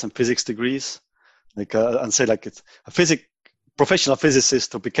computer science and physics degrees, and say like it's a professional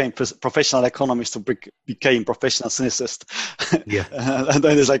physicist who became professional economist who became professional cynicist. Yeah. And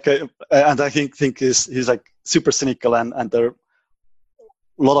then it's like, and I think he's like super cynical and there.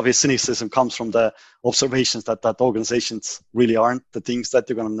 A lot of his cynicism comes from the observations that organizations really aren't the things that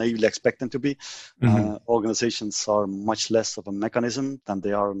you're going to naively expect them to be. Mm-hmm. Organizations are much less of a mechanism than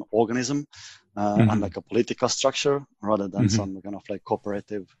they are an organism and like a political structure rather than some kind of like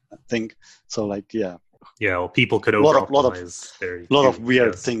cooperative thing. So like, yeah. Yeah, well, people could over-optimize. A lot of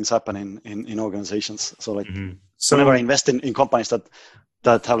weird things happen in organizations. So like whenever I invest in companies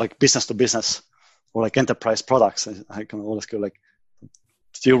that have like business to business or like enterprise products, I can always go like,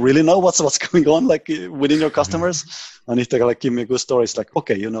 do you really know what's going on like within your customers? And if they like give me a good story, it's like,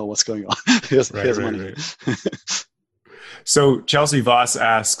 okay, you know what's going on. here's money. Right. So Chelsea Voss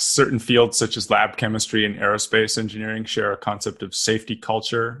asks, certain fields such as lab chemistry and aerospace engineering share a concept of safety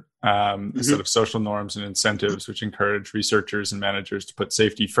culture, a set of social norms and incentives which encourage researchers and managers to put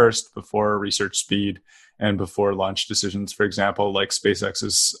safety first before research speed and before launch decisions. For example, like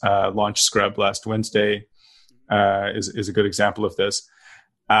SpaceX's launch scrub last Wednesday is a good example of this.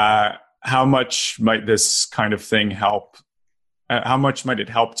 How much might this kind of thing help? How much might it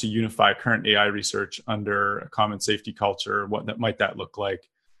help to unify current AI research under a common safety culture? What might that look like?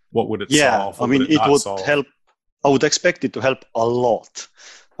 What would it solve? I mean, it would help. I would expect it to help a lot.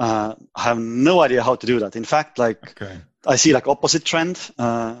 I have no idea how to do that. In fact, I see like opposite trend,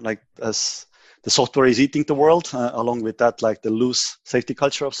 like as the software is eating the world, along with that, like the loose safety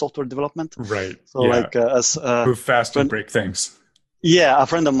culture of software development. Right. So like as move fast and break things. Yeah, a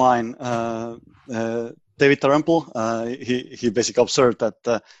friend of mine, David Terremple, he basically observed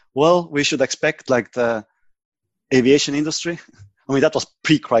that, we should expect like the aviation industry. I mean, that was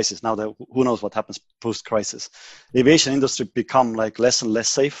pre-crisis. Now, who knows what happens post-crisis. The aviation industry become like less and less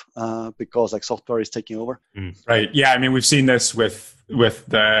safe because like software is taking over. Right. Yeah. I mean, we've seen this with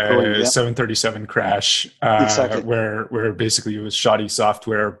the 737 crash, exactly. where basically it was shoddy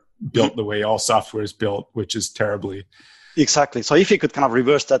software built the way all software is built, which is terribly. Exactly. So if you could kind of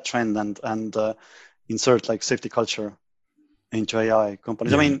reverse that trend and insert like safety culture into AI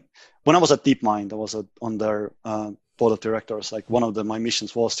companies. Yeah. I mean, when I was at DeepMind, I was on their board of directors. Like one of my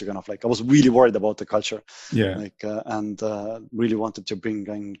missions was to kind of like, I was really worried about the culture, and really wanted to bring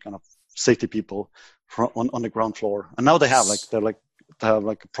in kind of safety people on the ground floor. And now they have a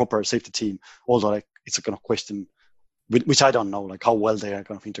proper safety team. Although like it's a kind of question, which I don't know, like how well they are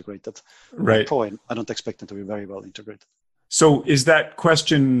kind of integrated. Right. Probably, I don't expect them to be very well integrated. So is that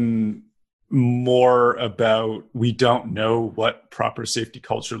question more about we don't know what proper safety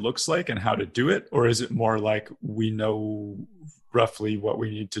culture looks like and how to do it? Or is it more like we know roughly what we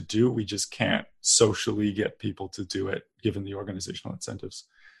need to do, we just can't socially get people to do it given the organizational incentives?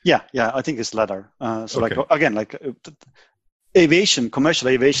 Yeah, I think it's latter. Like again, like commercial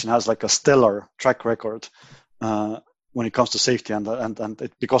aviation has like a stellar track record when it comes to safety, and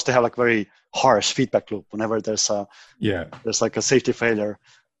because they have like very harsh feedback loop. Whenever there's like a safety failure,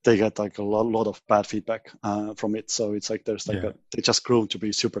 they get like a lot of bad feedback from it. So it's like there's like they just grew to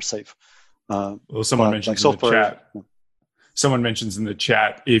be super safe. Someone mentions in the chat. Someone mentions in the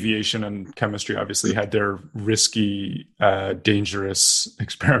chat, aviation and chemistry obviously had their risky, dangerous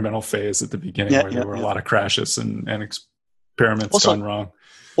experimental phase at the beginning, where there were a lot of crashes and experiments gone wrong.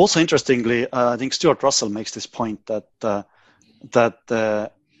 Also, interestingly, I think Stuart Russell makes this point that the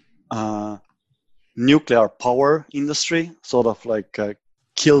nuclear power industry sort of like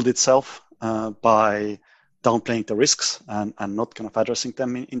killed itself by downplaying the risks and not kind of addressing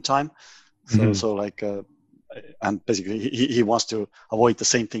them in time. So like, and basically he wants to avoid the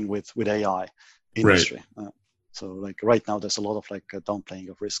same thing with AI industry. Right. So like right now there's a lot of like downplaying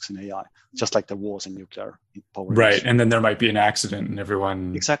of risks in AI, just like there was in nuclear power. Right, industry. And then there might be an accident and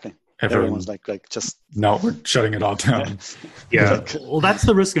everyone's like just no, we're shutting it all down. Yeah. Well, that's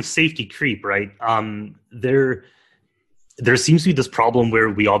the risk of safety creep, right? There seems to be this problem where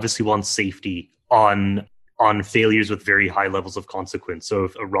we obviously want safety on failures with very high levels of consequence. So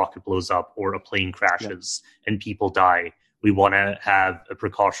if a rocket blows up or a plane crashes and people die, we want to have a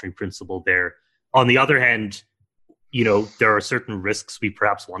precautionary principle there. On the other hand, there are certain risks we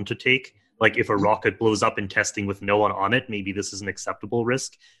perhaps want to take. Like if a rocket blows up in testing with no one on it, maybe this is an acceptable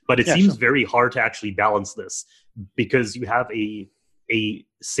risk. But it seems very hard to actually balance this because you have a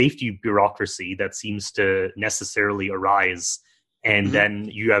safety bureaucracy that seems to necessarily arise, and then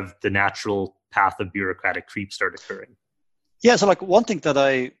you have the natural path of bureaucratic creep start occurring. Yeah, so like one thing that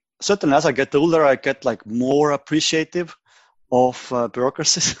I certainly, as I get older, I get like more appreciative of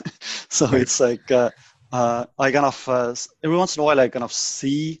bureaucracies. So it's like I kind of every once in a while I kind of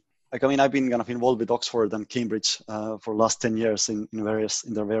see, like, I mean, I've been kind of involved with Oxford and Cambridge for the last 10 years in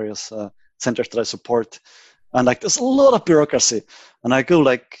their various centers that I support, and like there's a lot of bureaucracy, and I go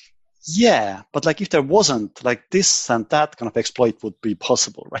like, yeah, but like if there wasn't, like this and that kind of exploit would be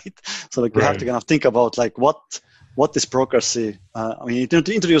possible, right? So like we have to kind of think about like what this bureaucracy. I mean, it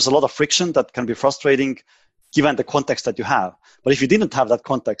introduces a lot of friction that can be frustrating, given the context that you have. But if you didn't have that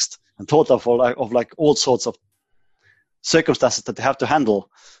context and thought of like all sorts of circumstances that they have to handle,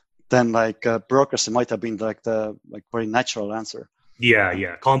 then like bureaucracy might have been like the very natural answer.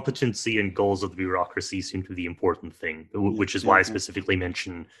 Yeah. Competency and goals of the bureaucracy seem to be the important thing, which is why I specifically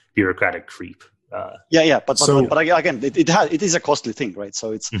mention bureaucratic creep. But again, it is a costly thing, right?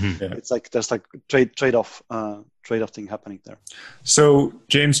 So it's like there's like trade-off thing happening there. So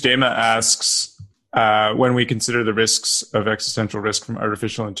James Dama asks, when we consider the risks of existential risk from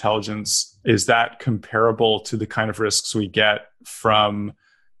artificial intelligence, is that comparable to the kind of risks we get from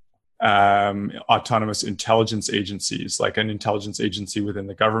autonomous intelligence agencies? Like an intelligence agency within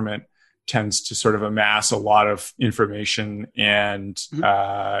the government tends to sort of amass a lot of information and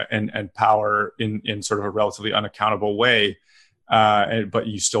power in sort of a relatively unaccountable way, but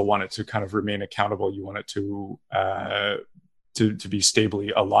you still want it to kind of remain accountable. You want it to be stably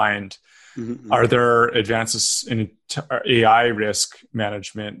aligned. Are there advances in AI risk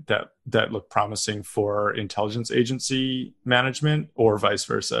management that look promising for intelligence agency management, or vice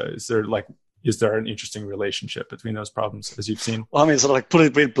versa? Is there an interesting relationship between those problems as you've seen? Well, I mean, sort of like put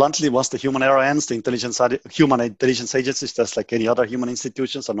it very bluntly, once the human era ends, the human intelligence agencies, just like any other human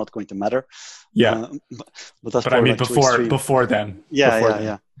institutions, are not going to matter. Yeah, but I mean, before then.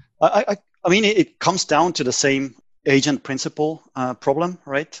 Yeah. I mean, it comes down to the same agent principle problem,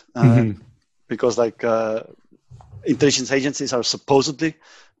 right? Because like intelligence agencies are supposedly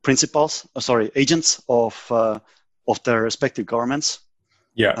agents of their respective governments.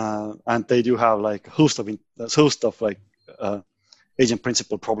 Yeah, and they do have like a host of agent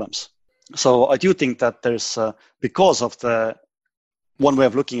principle problems. So I do think that there's because of the one way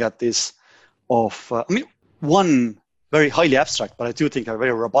of looking at this one very highly abstract, but I do think a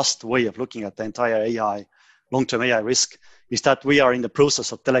very robust way of looking at the entire long-term AI risk is that we are in the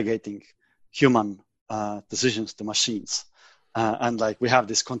process of delegating human decisions to machines. And like we have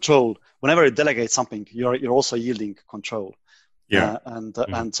this control. Whenever you delegate something, you're also yielding control. Yeah.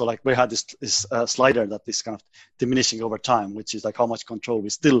 And so like we had this slider that is kind of diminishing over time, which is like how much control we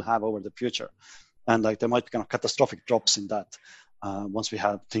still have over the future. And like there might be kind of catastrophic drops in that once we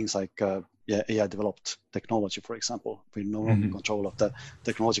have things like AI developed technology, for example. We no longer control of the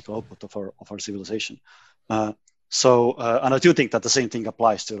technological output of our civilization. And I do think that the same thing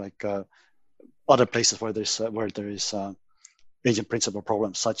applies to like other places where there is agent principle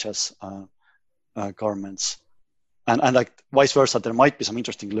problems, such as governments, and like vice versa. There might be some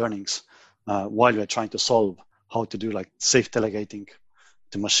interesting learnings while we're trying to solve how to do like safe delegating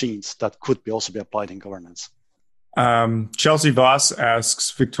to machines that could be also be applied in governance. Chelsea Voss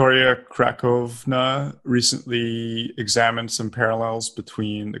asks, Victoria Krakovna recently examined some parallels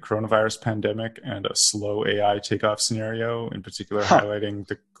between the coronavirus pandemic and a slow AI takeoff scenario, in particular highlighting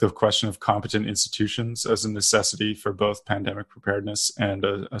the question of competent institutions as a necessity for both pandemic preparedness and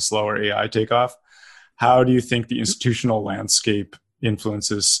a slower AI takeoff. How do you think the institutional landscape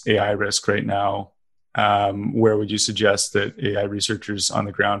influences AI risk right now? Where would you suggest that AI researchers on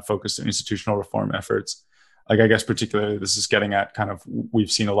the ground focus their institutional reform efforts? Like, I guess particularly this is getting at kind of,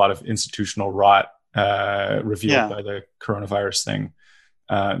 we've seen a lot of institutional rot revealed by the coronavirus thing,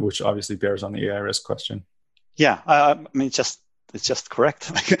 which obviously bears on the AI risk question. Yeah, I mean, it's just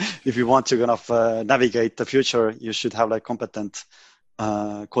correct. Like, if you want to kind of navigate the future, you should have like competent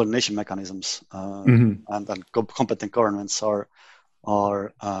coordination mechanisms, and competent governments are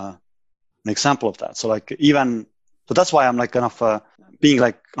an example of that. So like so that's why I'm like kind of being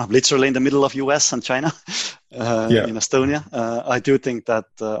like literally in the middle of US and China in Estonia. I do think that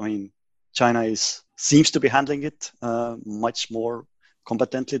I mean China seems to be handling it much more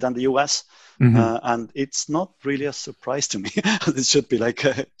competently than the US, and it's not really a surprise to me. It should be like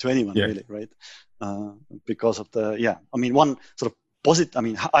to anyone really, right? Because of I mean, one sort of positive. I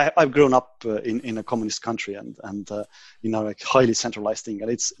mean, I've grown up in a communist country and like highly centralized thing, and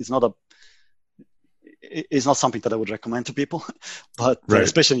it's not something that I would recommend to people, but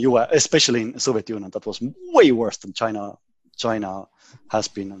especially in US, especially in Soviet Union, that was way worse than China. China has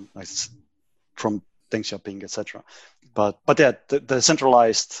been like, from Deng Xiaoping, etc. But yeah, the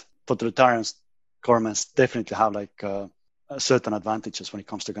centralized totalitarian governments definitely have like certain advantages when it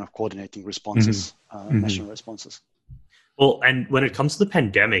comes to kind of coordinating responses, national responses. Well, and when it comes to the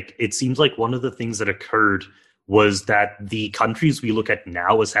pandemic, it seems like one of the things that occurred was that the countries we look at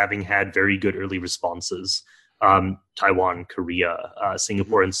now as having had very good early responses, Taiwan, Korea,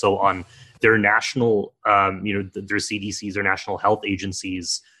 Singapore, and so on, their national, their CDCs, their national health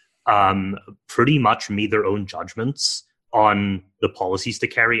agencies, pretty much made their own judgments on the policies to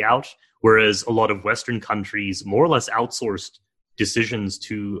carry out, whereas a lot of Western countries more or less outsourced decisions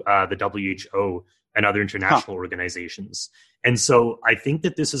to the WHO and other international organizations. And so I think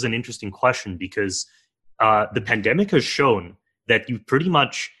that this is an interesting question because the pandemic has shown that you pretty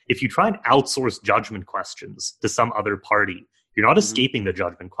much, if you try and outsource judgment questions to some other party, you're not escaping the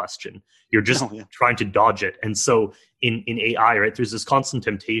judgment question. You're just trying to dodge it. And so in AI, right, there's this constant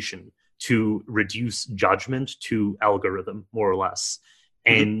temptation to reduce judgment to algorithm, more or less.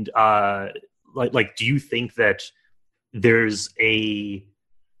 And do you think that there's a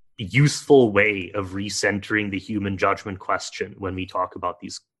useful way of recentering the human judgment question when we talk about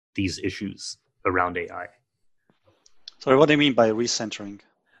these issues around AI? Sorry, what do you mean by recentering?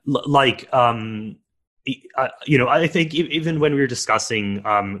 I think even when we were discussing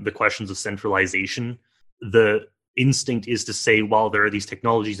the questions of centralization, the instinct is to say, well, there are these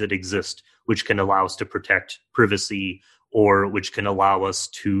technologies that exist which can allow us to protect privacy or which can allow us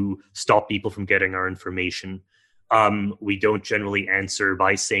to stop people from getting our information. We don't generally answer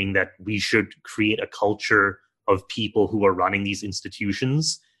by saying that we should create a culture of people who are running these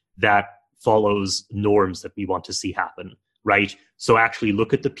institutions that follows norms that we want to see happen, right? So actually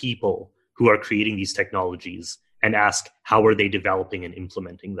look at the people who are creating these technologies and ask, how are they developing and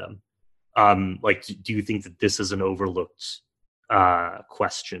implementing them? Do you think that this is an overlooked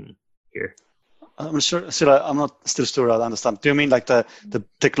question here? I'm not still sure I understand. Do you mean like the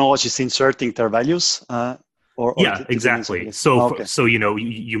technologies inserting their values? Exactly. So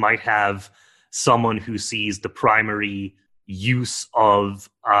you might have someone who sees the primary use of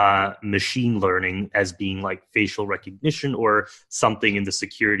machine learning as being like facial recognition or something in the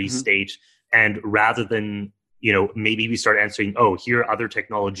security state, and rather than maybe we start answering, oh, here are other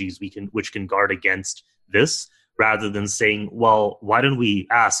technologies which can guard against this, rather than saying, well, why don't we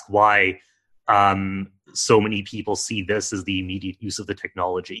ask why so many people see this as the immediate use of the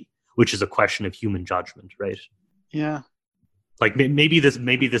technology, which is a question of human judgment, right? Yeah. Like maybe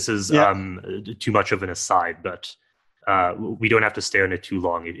this is too much of an aside, but we don't have to stay on it too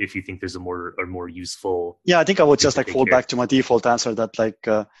long if you think there's a more useful. Yeah, I think I would just like fall back to my default answer that like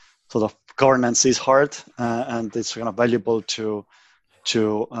sort of governance is hard and it's kind of valuable to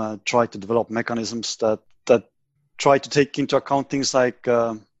try to develop mechanisms that try to take into account things like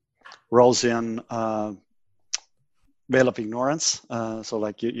Rawlsian veil of ignorance. So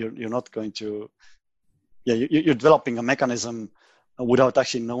like you're not going to, you're developing a mechanism without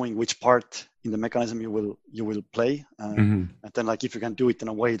actually knowing which part in the mechanism you will play. And then like if you can do it in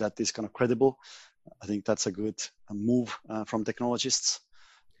a way that is kind of credible, I think that's a good move from technologists.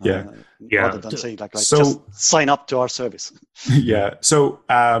 Rather than saying like just sign up to our service. Yeah. So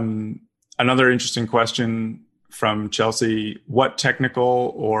another interesting question from Chelsea: what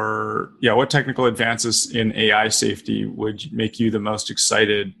technical advances in AI safety would make you the most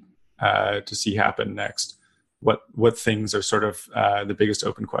excited to see happen next? What things are sort of the biggest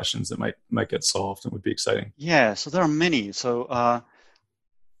open questions that might get solved and would be exciting? Yeah. So there are many. So I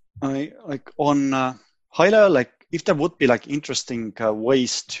like on high level, like if there would be like interesting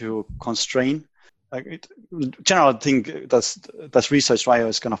ways to constrain, like general thing that's researched right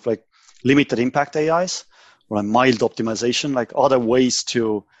is kind of like limited impact AIs or a mild optimization, like other ways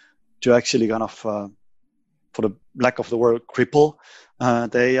to actually kind of, for the lack of the word, cripple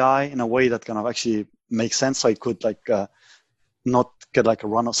the AI in a way that kind of actually makes sense. So it could like not get like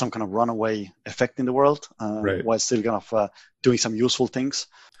some kind of runaway effect in the world, while still kind of doing some useful things.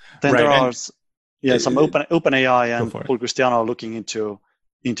 Then there are some open AI and Paul Christiano are looking into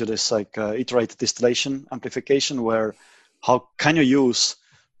this like iterated distillation amplification, where how can you use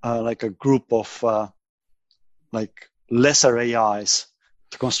like a group of like lesser AIs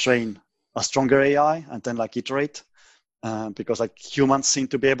to constrain a stronger AI and then like iterate, because like humans seem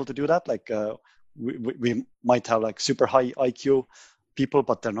to be able to do that. Like we might have like super high IQ people,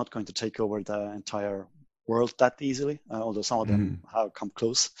 but they're not going to take over the entire world that easily, although some of them have come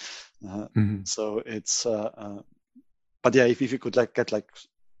close. So it's but yeah, if you could like get like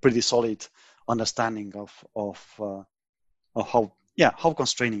pretty solid understanding of how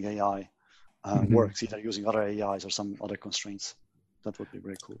constraining AI works, either using other AIs or some other constraints, that would be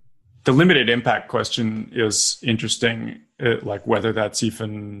very cool. The limited impact question is interesting, like whether that's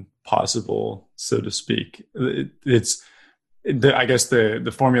even possible, so to speak. I guess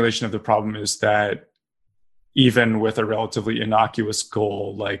the formulation of the problem is that even with a relatively innocuous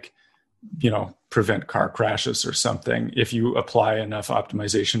goal, like, prevent car crashes or something, if you apply enough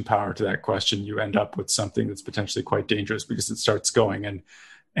optimization power to that question, you end up with something that's potentially quite dangerous because it starts going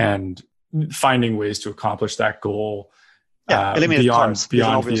and finding ways to accomplish that goal. Eliminate cars is an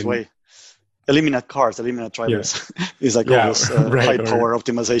obvious way. Eliminate cars, eliminate drivers is like always high power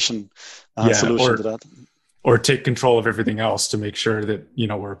optimization solution to that. Or take control of everything else to make sure that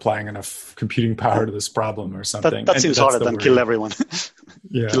we're applying enough computing power to this problem or something. That seems harder than kill everyone.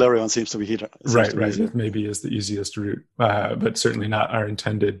 Kill everyone seems to be here. Right. It maybe is the easiest route, but certainly not our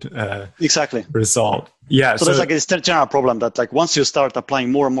intended result. Yeah. So there's like this general problem that like once you start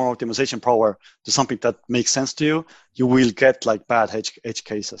applying more and more optimization power to something that makes sense to you, you will get like bad edge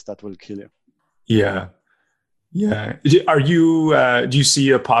cases that will kill you. Yeah. Are you? Do you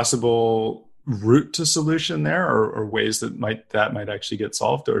see a possible route to solution there, or ways that might actually get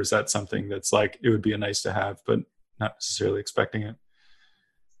solved, or is that something that's like it would be a nice to have, but not necessarily expecting it?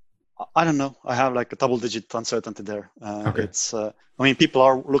 I don't know. I have like a double-digit uncertainty there. It's. People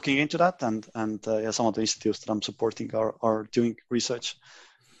are looking into that, and some of the institutes that I'm supporting are doing research.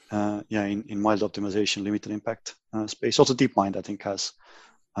 In mild optimization, limited impact space. Also, DeepMind I think has.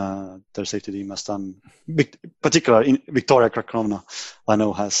 Their safety team has done, particularly in Victoria Krakovna, I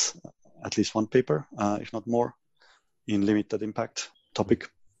know has at least one paper, if not more, in limited impact topic.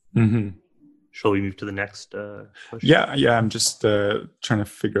 Shall we move to the next question? Yeah. I'm just trying to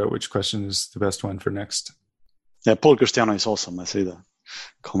figure out which question is the best one for next. Yeah, Paul Christiano is awesome. I see the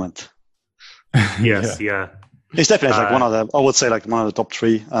comment. Yes, yeah. He's definitely like one of the top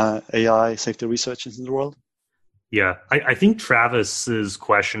 3 AI safety researchers in the world. Yeah, I think Travis's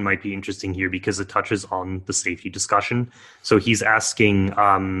question might be interesting here because it touches on the safety discussion. So he's asking,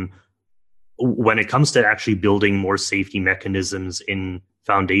 when it comes to actually building more safety mechanisms in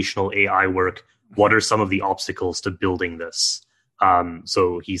foundational AI work, what are some of the obstacles to building this?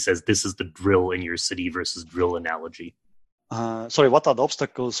 So he says this is the drill in your city versus drill analogy. Sorry, what are the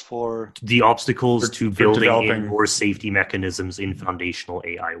obstacles for? The obstacles to building in more safety mechanisms in foundational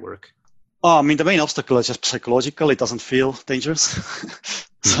AI work. The main obstacle is just psychological. It doesn't feel dangerous.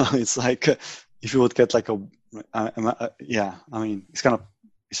 So it's like if you would get like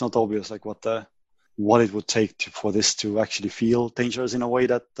it's not obvious like what the what it would take for this to actually feel dangerous in a way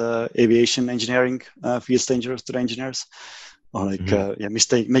that aviation engineering feels dangerous to the engineers, or like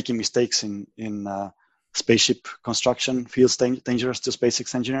making mistakes in spaceship construction feels dangerous to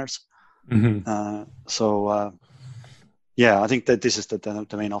SpaceX engineers. I think that this is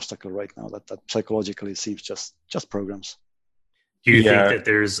the main obstacle right now, that psychologically it seems just programs. Do you think that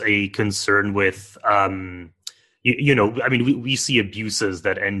there's a concern with, we see abuses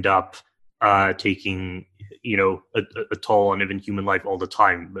that end up taking, a toll on even human life all the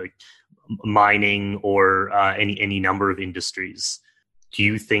time, like mining or any number of industries. Do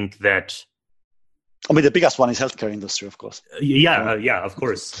you think that? I mean, the biggest one is healthcare industry, of course. Of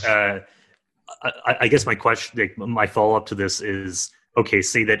course. I guess my question, my follow-up to this is, okay,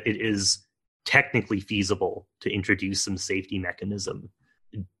 say that it is technically feasible to introduce some safety mechanism.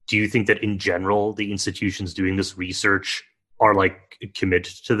 Do you think that in general, the institutions doing this research are like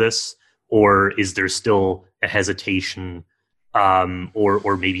committed to this? Or is there still a hesitation,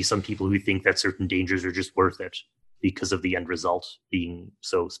 or maybe some people who think that certain dangers are just worth it because of the end result being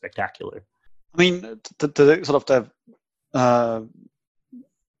so spectacular? I mean, the sort of the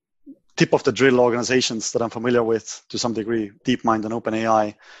tip of the drill organizations that I'm familiar with to some degree, DeepMind and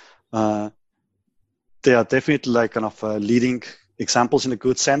OpenAI, they are definitely like kind of leading examples in a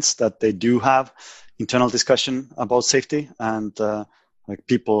good sense, that they do have internal discussion about safety, and like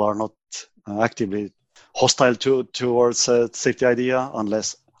people are not actively hostile towards safety idea,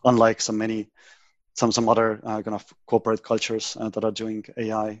 unlike some other kind of corporate cultures that are doing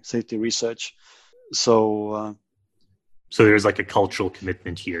AI safety research. So there's like a cultural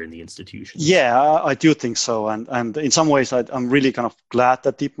commitment here in the institution. Yeah, I do think so, and in some ways I'm really kind of glad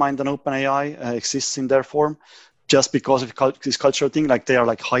that DeepMind and OpenAI exists in their form, just because of this cultural thing. Like they are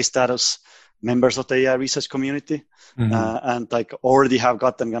like high status members of the AI research community, and like already have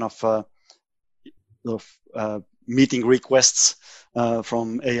gotten kind of meeting requests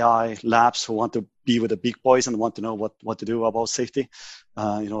from AI labs who want to be with the big boys and want to know what to do about safety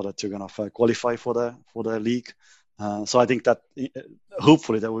in order to kind of qualify for the league. So I think that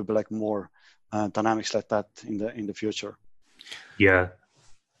hopefully there will be like more dynamics like that in the future. Yeah.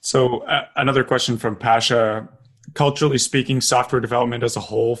 So another question from Pasha. Culturally speaking, software development as a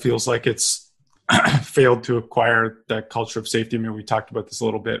whole feels like it's failed to acquire that culture of safety. I mean, we talked about this a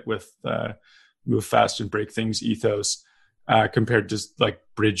little bit with move fast and break things ethos compared to like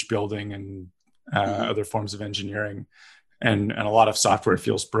bridge building and other forms of engineering. And a lot of software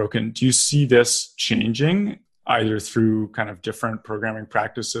feels broken. Do you see this changing either through kind of different programming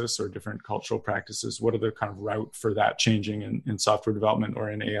practices or different cultural practices? What are the kind of route for that changing in software development or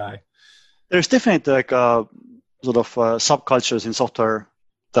in AI? There's definitely like sort of subcultures in software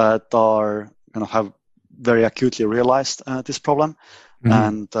that are kind of have very acutely realized this problem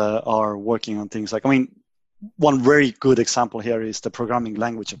and are working on things like, I mean, one very good example here is the programming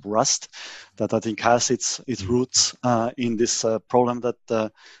language of Rust, that I think has its roots in this problem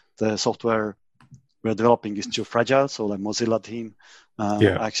that the software we're developing is too fragile. So like Mozilla team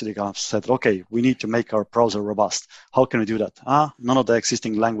actually kind of said, okay, we need to make our browser robust. How can we do that? None of the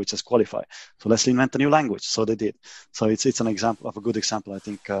existing languages qualify. So let's invent a new language. So they did. So it's an example of a good example, I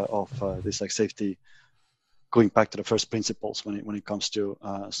think, of this like safety, going back to the first principles when it comes to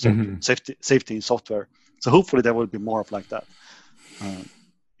safety in software. So hopefully there will be more of like that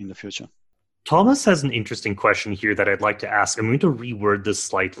in the future. Thomas has an interesting question here that I'd like to ask. I'm going to reword this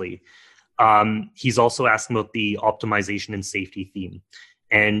slightly. He's also asking about the optimization and safety theme.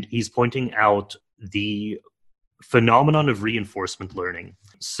 And he's pointing out the phenomenon of reinforcement learning.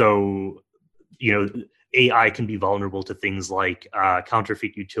 So, AI can be vulnerable to things like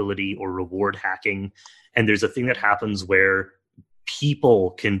counterfeit utility or reward hacking. And there's a thing that happens where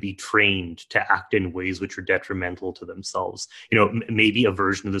people can be trained to act in ways which are detrimental to themselves. Maybe a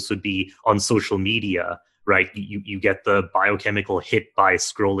version of this would be on social media, right? You get the biochemical hit by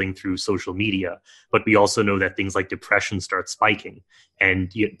scrolling through social media, but we also know that things like depression start spiking,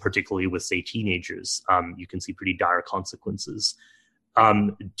 and particularly with, say, teenagers, you can see pretty dire consequences.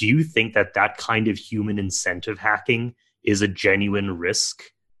 Do you think that kind of human incentive hacking is a genuine risk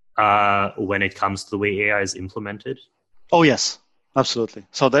when it comes to the way AI is implemented? Oh yes, absolutely.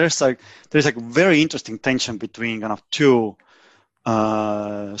 So there's very interesting tension between kind of two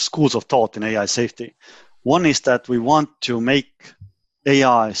schools of thought in AI safety. One is that we want to make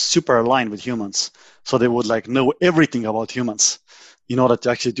AI super aligned with humans, so they would like know everything about humans in order to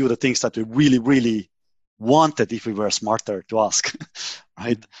actually do the things that we really, really wanted if we were smarter to ask,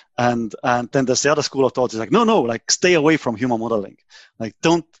 right? And then there's the other school of thought is like, no, like stay away from human modeling. Like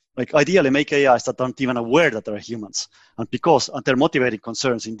don't, like ideally make AIs that aren't even aware that they're humans. And because their motivating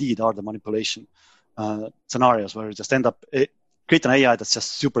concerns indeed are the manipulation scenarios where you just end up create an AI that's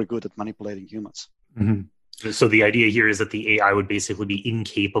just super good at manipulating humans. Mm-hmm. So the idea here is that the AI would basically be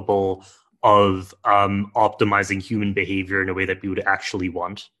incapable of optimizing human behavior in a way that we would actually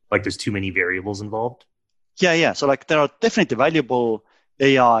want. Like there's too many variables involved. Yeah. So like there are definitely valuable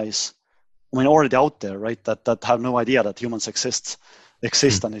AIs, already out there, right? That have no idea that humans exist,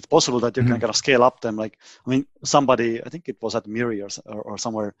 and it's possible that you can kind of scale up them. Like, somebody, I think it was at Miri or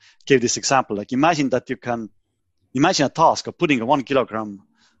somewhere, gave this example. Like, imagine a task of putting a 1 kilogram,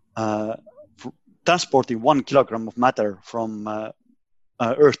 transporting 1 kilogram of matter from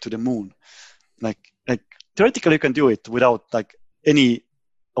Earth to the moon. Like theoretically, you can do it without like any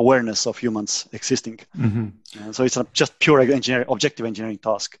awareness of humans existing. So it's just pure objective engineering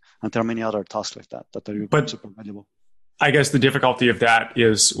task, and there are many other tasks like that are super valuable. I guess the difficulty of that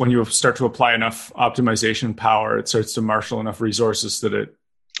is when you start to apply enough optimization power, it starts to marshal enough resources that it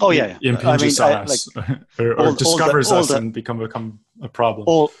impinges on us or discovers us and become a problem.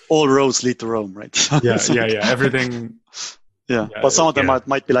 All roads lead to Rome, right? Everything. But some of them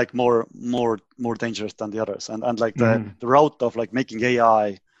might be like more dangerous than the others, and like the route of like making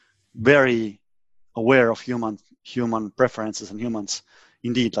AI very aware of human preferences and humans,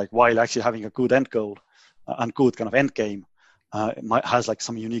 indeed, like while actually having a good end goal and good kind of end game, has like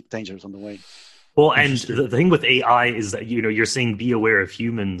some unique dangers on the way. Well, and the thing with AI is that you're saying be aware of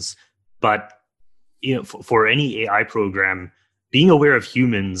humans, but for any AI program, being aware of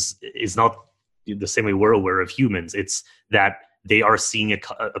humans is not the same way we're aware of humans. It's that they are seeing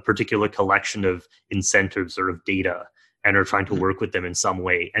a particular collection of incentives or of data and are trying to work with them in some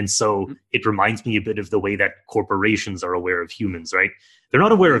way. And so it reminds me a bit of the way that corporations are aware of humans, right? They're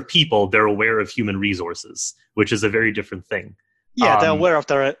not aware of people, they're aware of human resources, which is a very different thing. Yeah, they're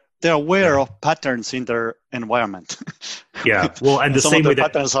aware of patterns in their environment. Well, and the some same of the way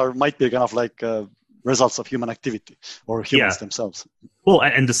that patterns might be kind of like results of human activity or humans themselves. Well,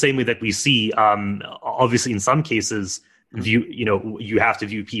 and the same way that we see, obviously, in some cases, you have to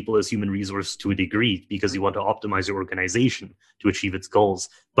view people as human resource to a degree because you want to optimize your organization to achieve its goals.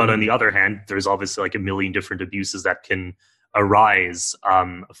 But on the other hand, there's obviously like a million different abuses that can arise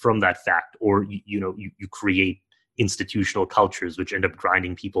from that fact, or you create institutional cultures which end up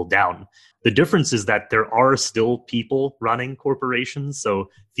grinding people down. The difference is that there are still people running corporations, so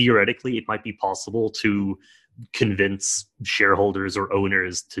theoretically it might be possible to convince shareholders or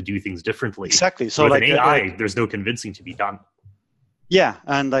owners to do things differently. Exactly. So with like an AI, there's no convincing to be done. Yeah,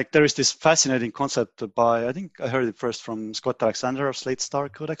 and like there is this fascinating concept by, I think I heard it first from Scott Alexander of Slate Star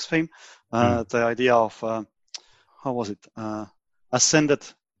Codex fame, the idea of how was it?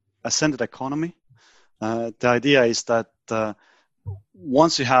 Ascended economy. The idea is that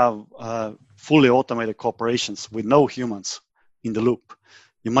once you have fully automated corporations with no humans in the loop,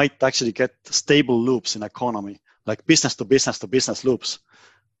 you might actually get stable loops in economy, like business to business to business loops,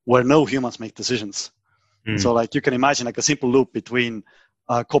 where no humans make decisions. So like you can imagine like a simple loop between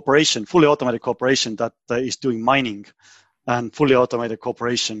a corporation, fully automated corporation that is doing mining, and fully automated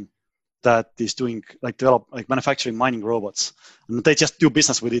corporation that is doing manufacturing mining robots, and they just do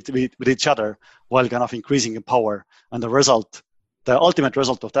business with each other while kind of increasing in power. And the ultimate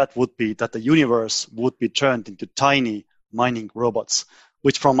result of that would be that the universe would be turned into tiny mining robots,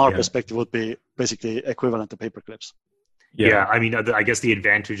 which from our perspective would be basically equivalent to paperclips. Yeah, I mean, I guess the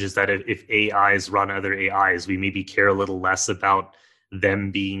advantage is that if AIs run other AIs, we maybe care a little less about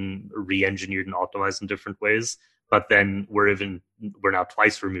them being re-engineered and optimized in different ways. But then we're now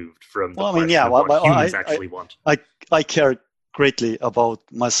twice removed from the question of what humans actually want. I care greatly about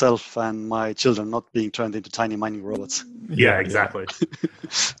myself and my children not being turned into tiny mining robots. Yeah, exactly.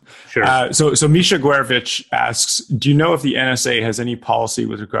 Sure. So Misha Guerevich asks, do you know if the NSA has any policy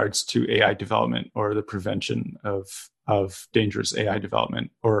with regards to AI development or the prevention of dangerous AI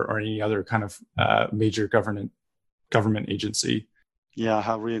development or any other kind of major government agency? Yeah, I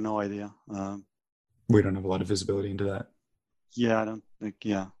have really no idea. We don't have a lot of visibility into that. Yeah, I don't think.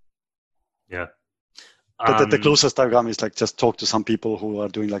 Yeah. The closest I've come is like just talk to some people who are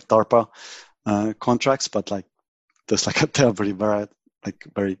doing like DARPA contracts, but like there's like they're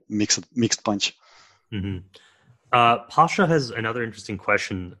very mixed bunch. Pasha has another interesting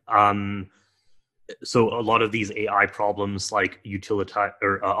question. So a lot of these AI problems, like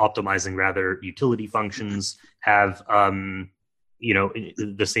optimizing rather utility functions, have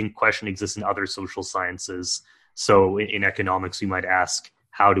the same question exists in other social sciences. So in economics, we might ask,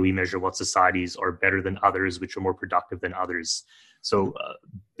 how do we measure what societies are better than others, which are more productive than others? So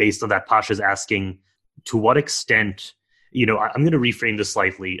based on that, Pasha's asking, to what extent, I'm going to reframe this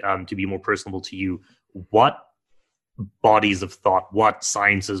slightly to be more personable to you. What bodies of thought, what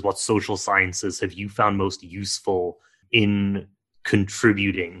sciences, what social sciences have you found most useful in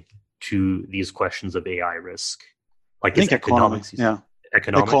contributing to these questions of AI risk? Like, I think economics?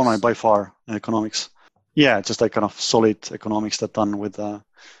 Economics? Economy by far, economics. Yeah, just like kind of solid economics that done with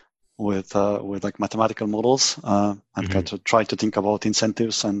like mathematical models and kind of try to think about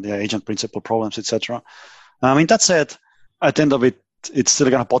incentives and the agent principle problems, etc. I mean, that said, at the end of it, it's still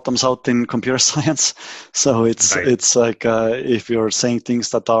kind of bottoms out in computer science. So it's like if you're saying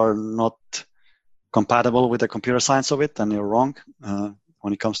things that are not compatible with the computer science of it, then you're wrong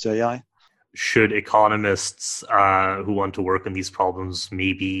when it comes to AI. Should economists who want to work on these problems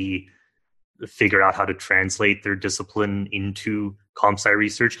maybe figure out how to translate their discipline into comp sci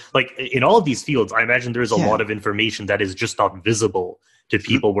research? Like, in all of these fields, I imagine there's a lot of information that is just not visible to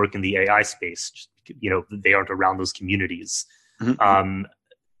people working in the AI space. They aren't around those communities.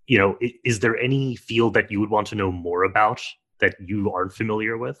 Is there any field that you would want to know more about that you aren't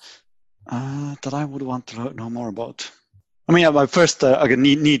familiar with? That I would want to know more about. I mean, my first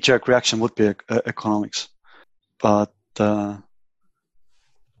knee-jerk reaction would be economics, but I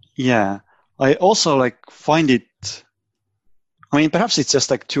also like find it. I mean, perhaps it's just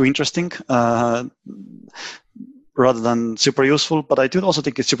like too interesting rather than super useful. But I do also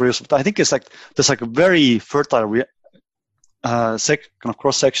think it's super useful. I think it's like there's like a very fertile kind of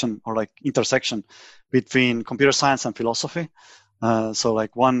cross section or like intersection between computer science and philosophy. So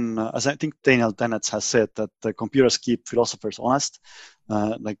like as I think Daniel Dennett has said, that the computers keep philosophers honest.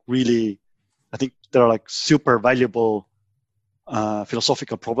 Like really, I think there are like super valuable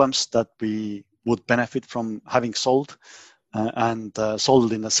philosophical problems that we would benefit from having solved, and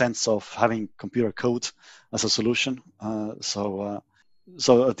solved in the sense of having computer code as a solution. So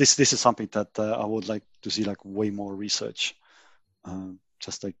this is something that I would like to see like way more research.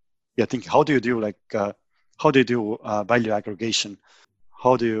 Just like think how do you do value aggregation?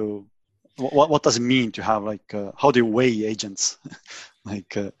 What does it mean to have like how do you weigh agents?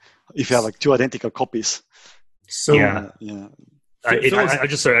 Like if you have like two identical copies. So I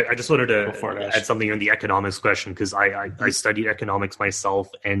just wanted to add something on the economics question, because I studied economics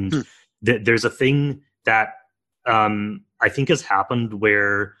myself, and there's a thing that I think has happened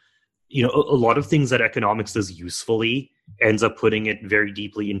where a lot of things that economics does usefully ends up putting it very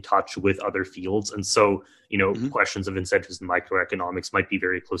deeply in touch with other fields. And so, questions of incentives in microeconomics might be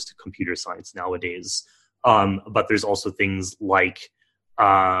very close to computer science nowadays. But there's also things like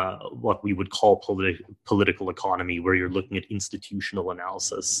what we would call political economy, where you're looking at institutional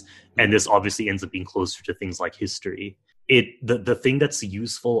analysis. And this obviously ends up being closer to things like history. The thing that's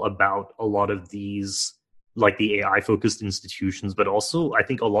useful about a lot of these, like the AI-focused institutions, but also I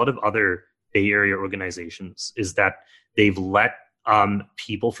think a lot of other Bay Area organizations, is that they've let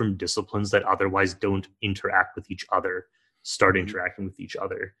people from disciplines that otherwise don't interact with each other start interacting with each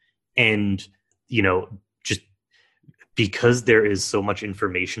other. And, just because there is so much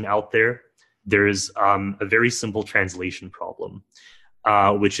information out there, there's a very simple translation problem,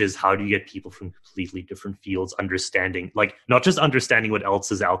 which is how do you get people from completely different fields understanding, like not just understanding what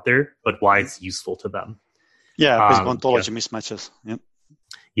else is out there, but why it's useful to them. Yeah, basic ontology mismatches. Yep.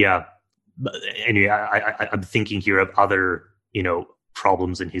 Yeah. But anyway, I'm thinking here of other,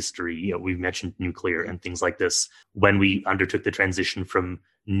 problems in history. We've mentioned nuclear and things like this. When we undertook the transition from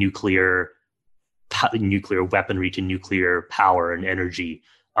nuclear weaponry to nuclear power and energy,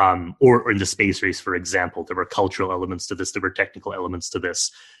 or in the space race, for example, there were cultural elements to this, there were technical elements to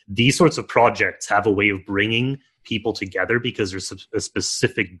this. These sorts of projects have a way of bringing people together because there's a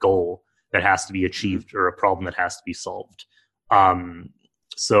specific goal that has to be achieved or a problem that has to be solved.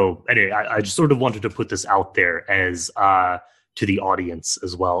 So anyway, I just sort of wanted to put this out there as to the audience,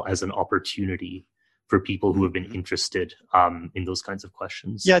 as well as an opportunity for people who have been interested in those kinds of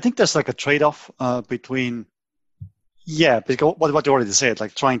questions. Yeah, I think there's like a trade-off between, because what you already said,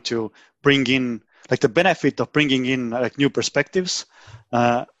 like trying to bring in, like the benefit of bringing in like new perspectives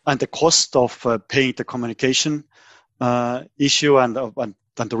and the cost of paying the communication issue and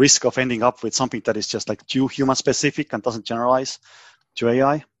the risk of ending up with something that is just like too human specific and doesn't generalize to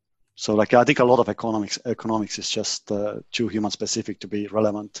AI. So like I think a lot of economics is just too human specific to be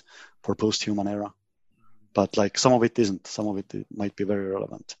relevant for post-human era. But like some of it isn't. Some of it might be very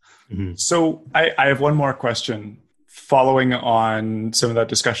relevant. Mm-hmm. So I have one more question following on some of that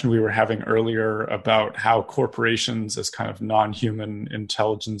discussion we were having earlier about how corporations as kind of non-human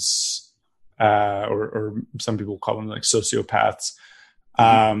intelligence, or some people call them like sociopaths,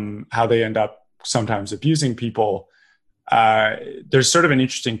 how they end up sometimes abusing people. There's sort of an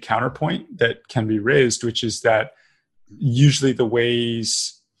interesting counterpoint that can be raised, which is that usually the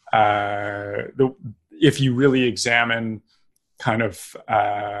ways, if you really examine kind of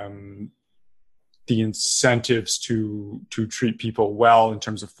the incentives to treat people well in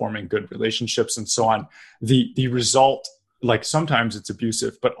terms of forming good relationships and so on, the result, like sometimes it's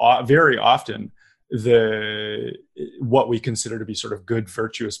abusive, but very often what we consider to be sort of good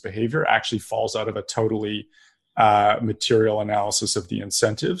virtuous behavior actually falls out of a totally material analysis of the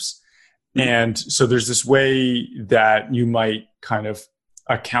incentives. And so there's this way that you might kind of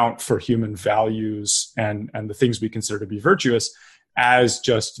account for human values and the things we consider to be virtuous as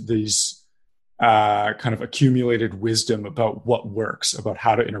just these kind of accumulated wisdom about what works, about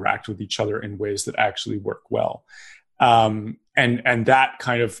how to interact with each other in ways that actually work well. And that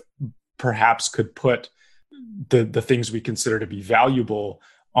kind of perhaps could put the things we consider to be valuable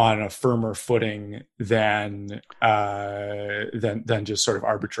on a firmer footing than just sort of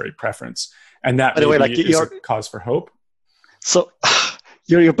arbitrary preference. And that is a cause for hope. So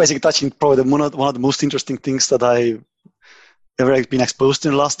you're basically touching probably one of the most interesting things that I've ever been exposed to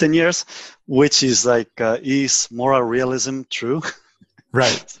in the last 10 years, which is like, is moral realism true?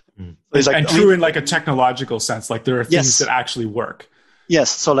 Right. It's like, and true in like a technological sense, like there are things that actually work. Yes.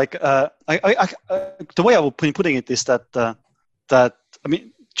 So like, the way I would be putting it is that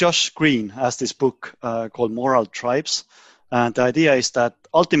Josh Green has this book called Moral Tribes. And the idea is that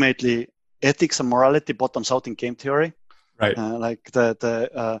ultimately ethics and morality bottoms out in game theory. Right. Like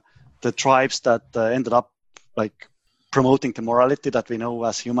the tribes that ended up like promoting the morality that we know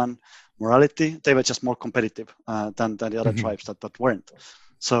as human morality, they were just more competitive than the other tribes that weren't.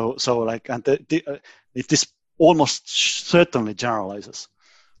 So like, and this almost certainly generalizes.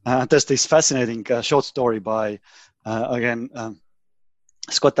 There's this fascinating short story by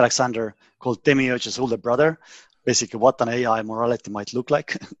Scott Alexander called Demiurge's older brother. Basically, what an AI morality might look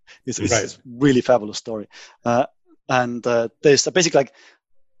like. It's a really fabulous story. And there's basically like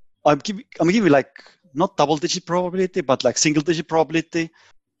I'm giving you like not double-digit probability, but like single-digit probability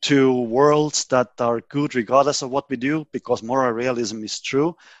to worlds that are good regardless of what we do, because moral realism is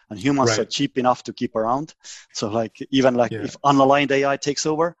true and humans are cheap enough to keep around. So like even like if unaligned AI takes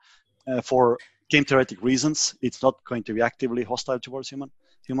over for game theoretic reasons, it's not going to be actively hostile towards humans.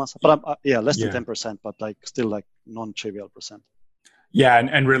 But less than 10%, but like still like non-trivial percent. Yeah,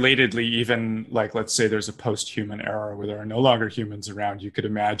 and relatedly, even like let's say there's a post-human era where there are no longer humans around, you could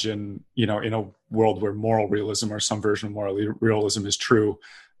imagine, in a world where moral realism or some version of moral realism is true,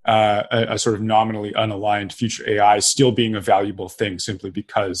 a sort of nominally unaligned future AI still being a valuable thing simply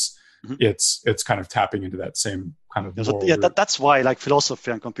because it's kind of tapping into that same kind of that's why like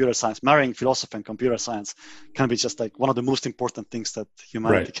philosophy and computer science, marrying philosophy and computer science can be just like one of the most important things that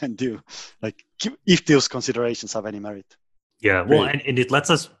humanity can do, like if those considerations have any merit. Yeah, well, and it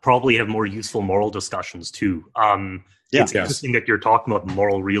lets us probably have more useful moral discussions too. It's interesting that you're talking about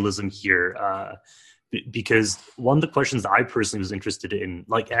moral realism here, because one of the questions that I personally was interested in,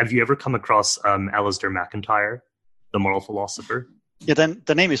 like, have you ever come across Alasdair MacIntyre, the moral philosopher? Yeah, then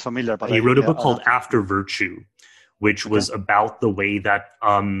the name is familiar. But he wrote a book called After Virtue, which was about the way that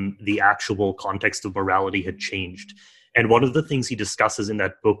the actual context of morality had changed. And one of the things he discusses in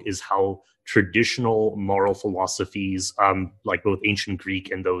that book is how traditional moral philosophies, like both ancient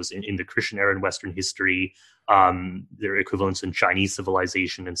Greek and those in the Christian era in Western history, their equivalents in Chinese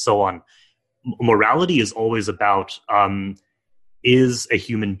civilization and so on, morality is always about, is a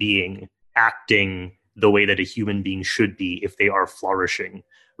human being acting the way that a human being should be if they are flourishing,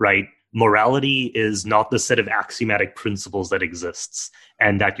 right? Morality is not the set of axiomatic principles that exists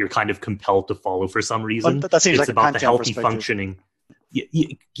and that you're kind of compelled to follow for some reason. That seems it's like about the healthy functioning.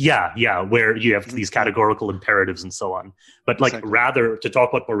 Yeah, where you have these categorical imperatives and so on. But like rather to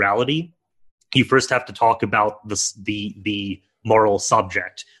talk about morality, you first have to talk about the moral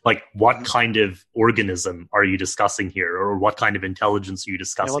subject. Like what kind of organism are you discussing here, or what kind of intelligence are you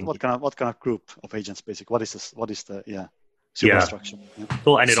discussing? What kind of group of agents basically? What is this? What is the superstructure?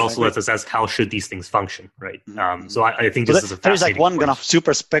 Well, and it also lets us ask how should these things function, right? So I think this is a fascinating there is like one point. kind of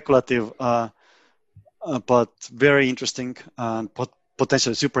super speculative but very interesting and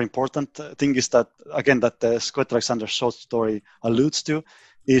potentially super important thing is that, again, that the Scott Alexander short story alludes to,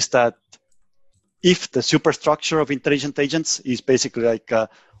 is that if the superstructure of intelligent agents is basically like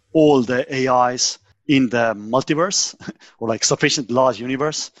all the AIs in the multiverse or like sufficient large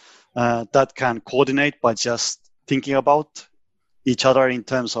universe that can coordinate by just thinking about each other in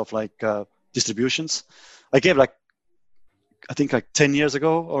terms of like distributions. I gave I think 10 years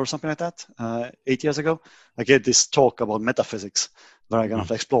ago or something like that, 8 years ago, I gave this talk about metaphysics where I kind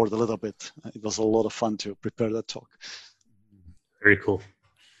of explored a little bit. It was a lot of fun to prepare that talk. Very cool.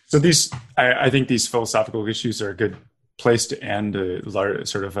 So I think these philosophical issues are a good place to end.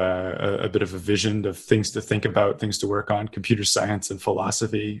 Sort of a bit of a vision of things to think about, things to work on. Computer science and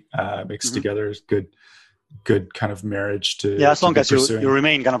philosophy mixed together is good kind of marriage to as long as you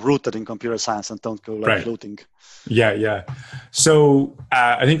remain kind of rooted in computer science and don't go floating. Yeah. So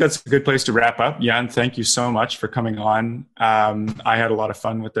I think that's a good place to wrap up. Jan, thank you so much for coming on. I had a lot of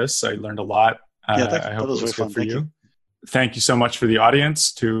fun with this. I learned a lot. I hope it was really good for you. Thank you so much for the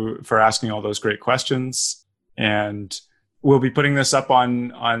audience for asking all those great questions. And we'll be putting this up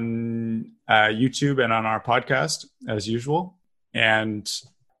on YouTube and on our podcast as usual. And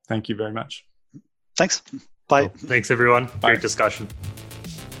thank you very much. Thanks. Bye. Thanks, everyone. Great discussion.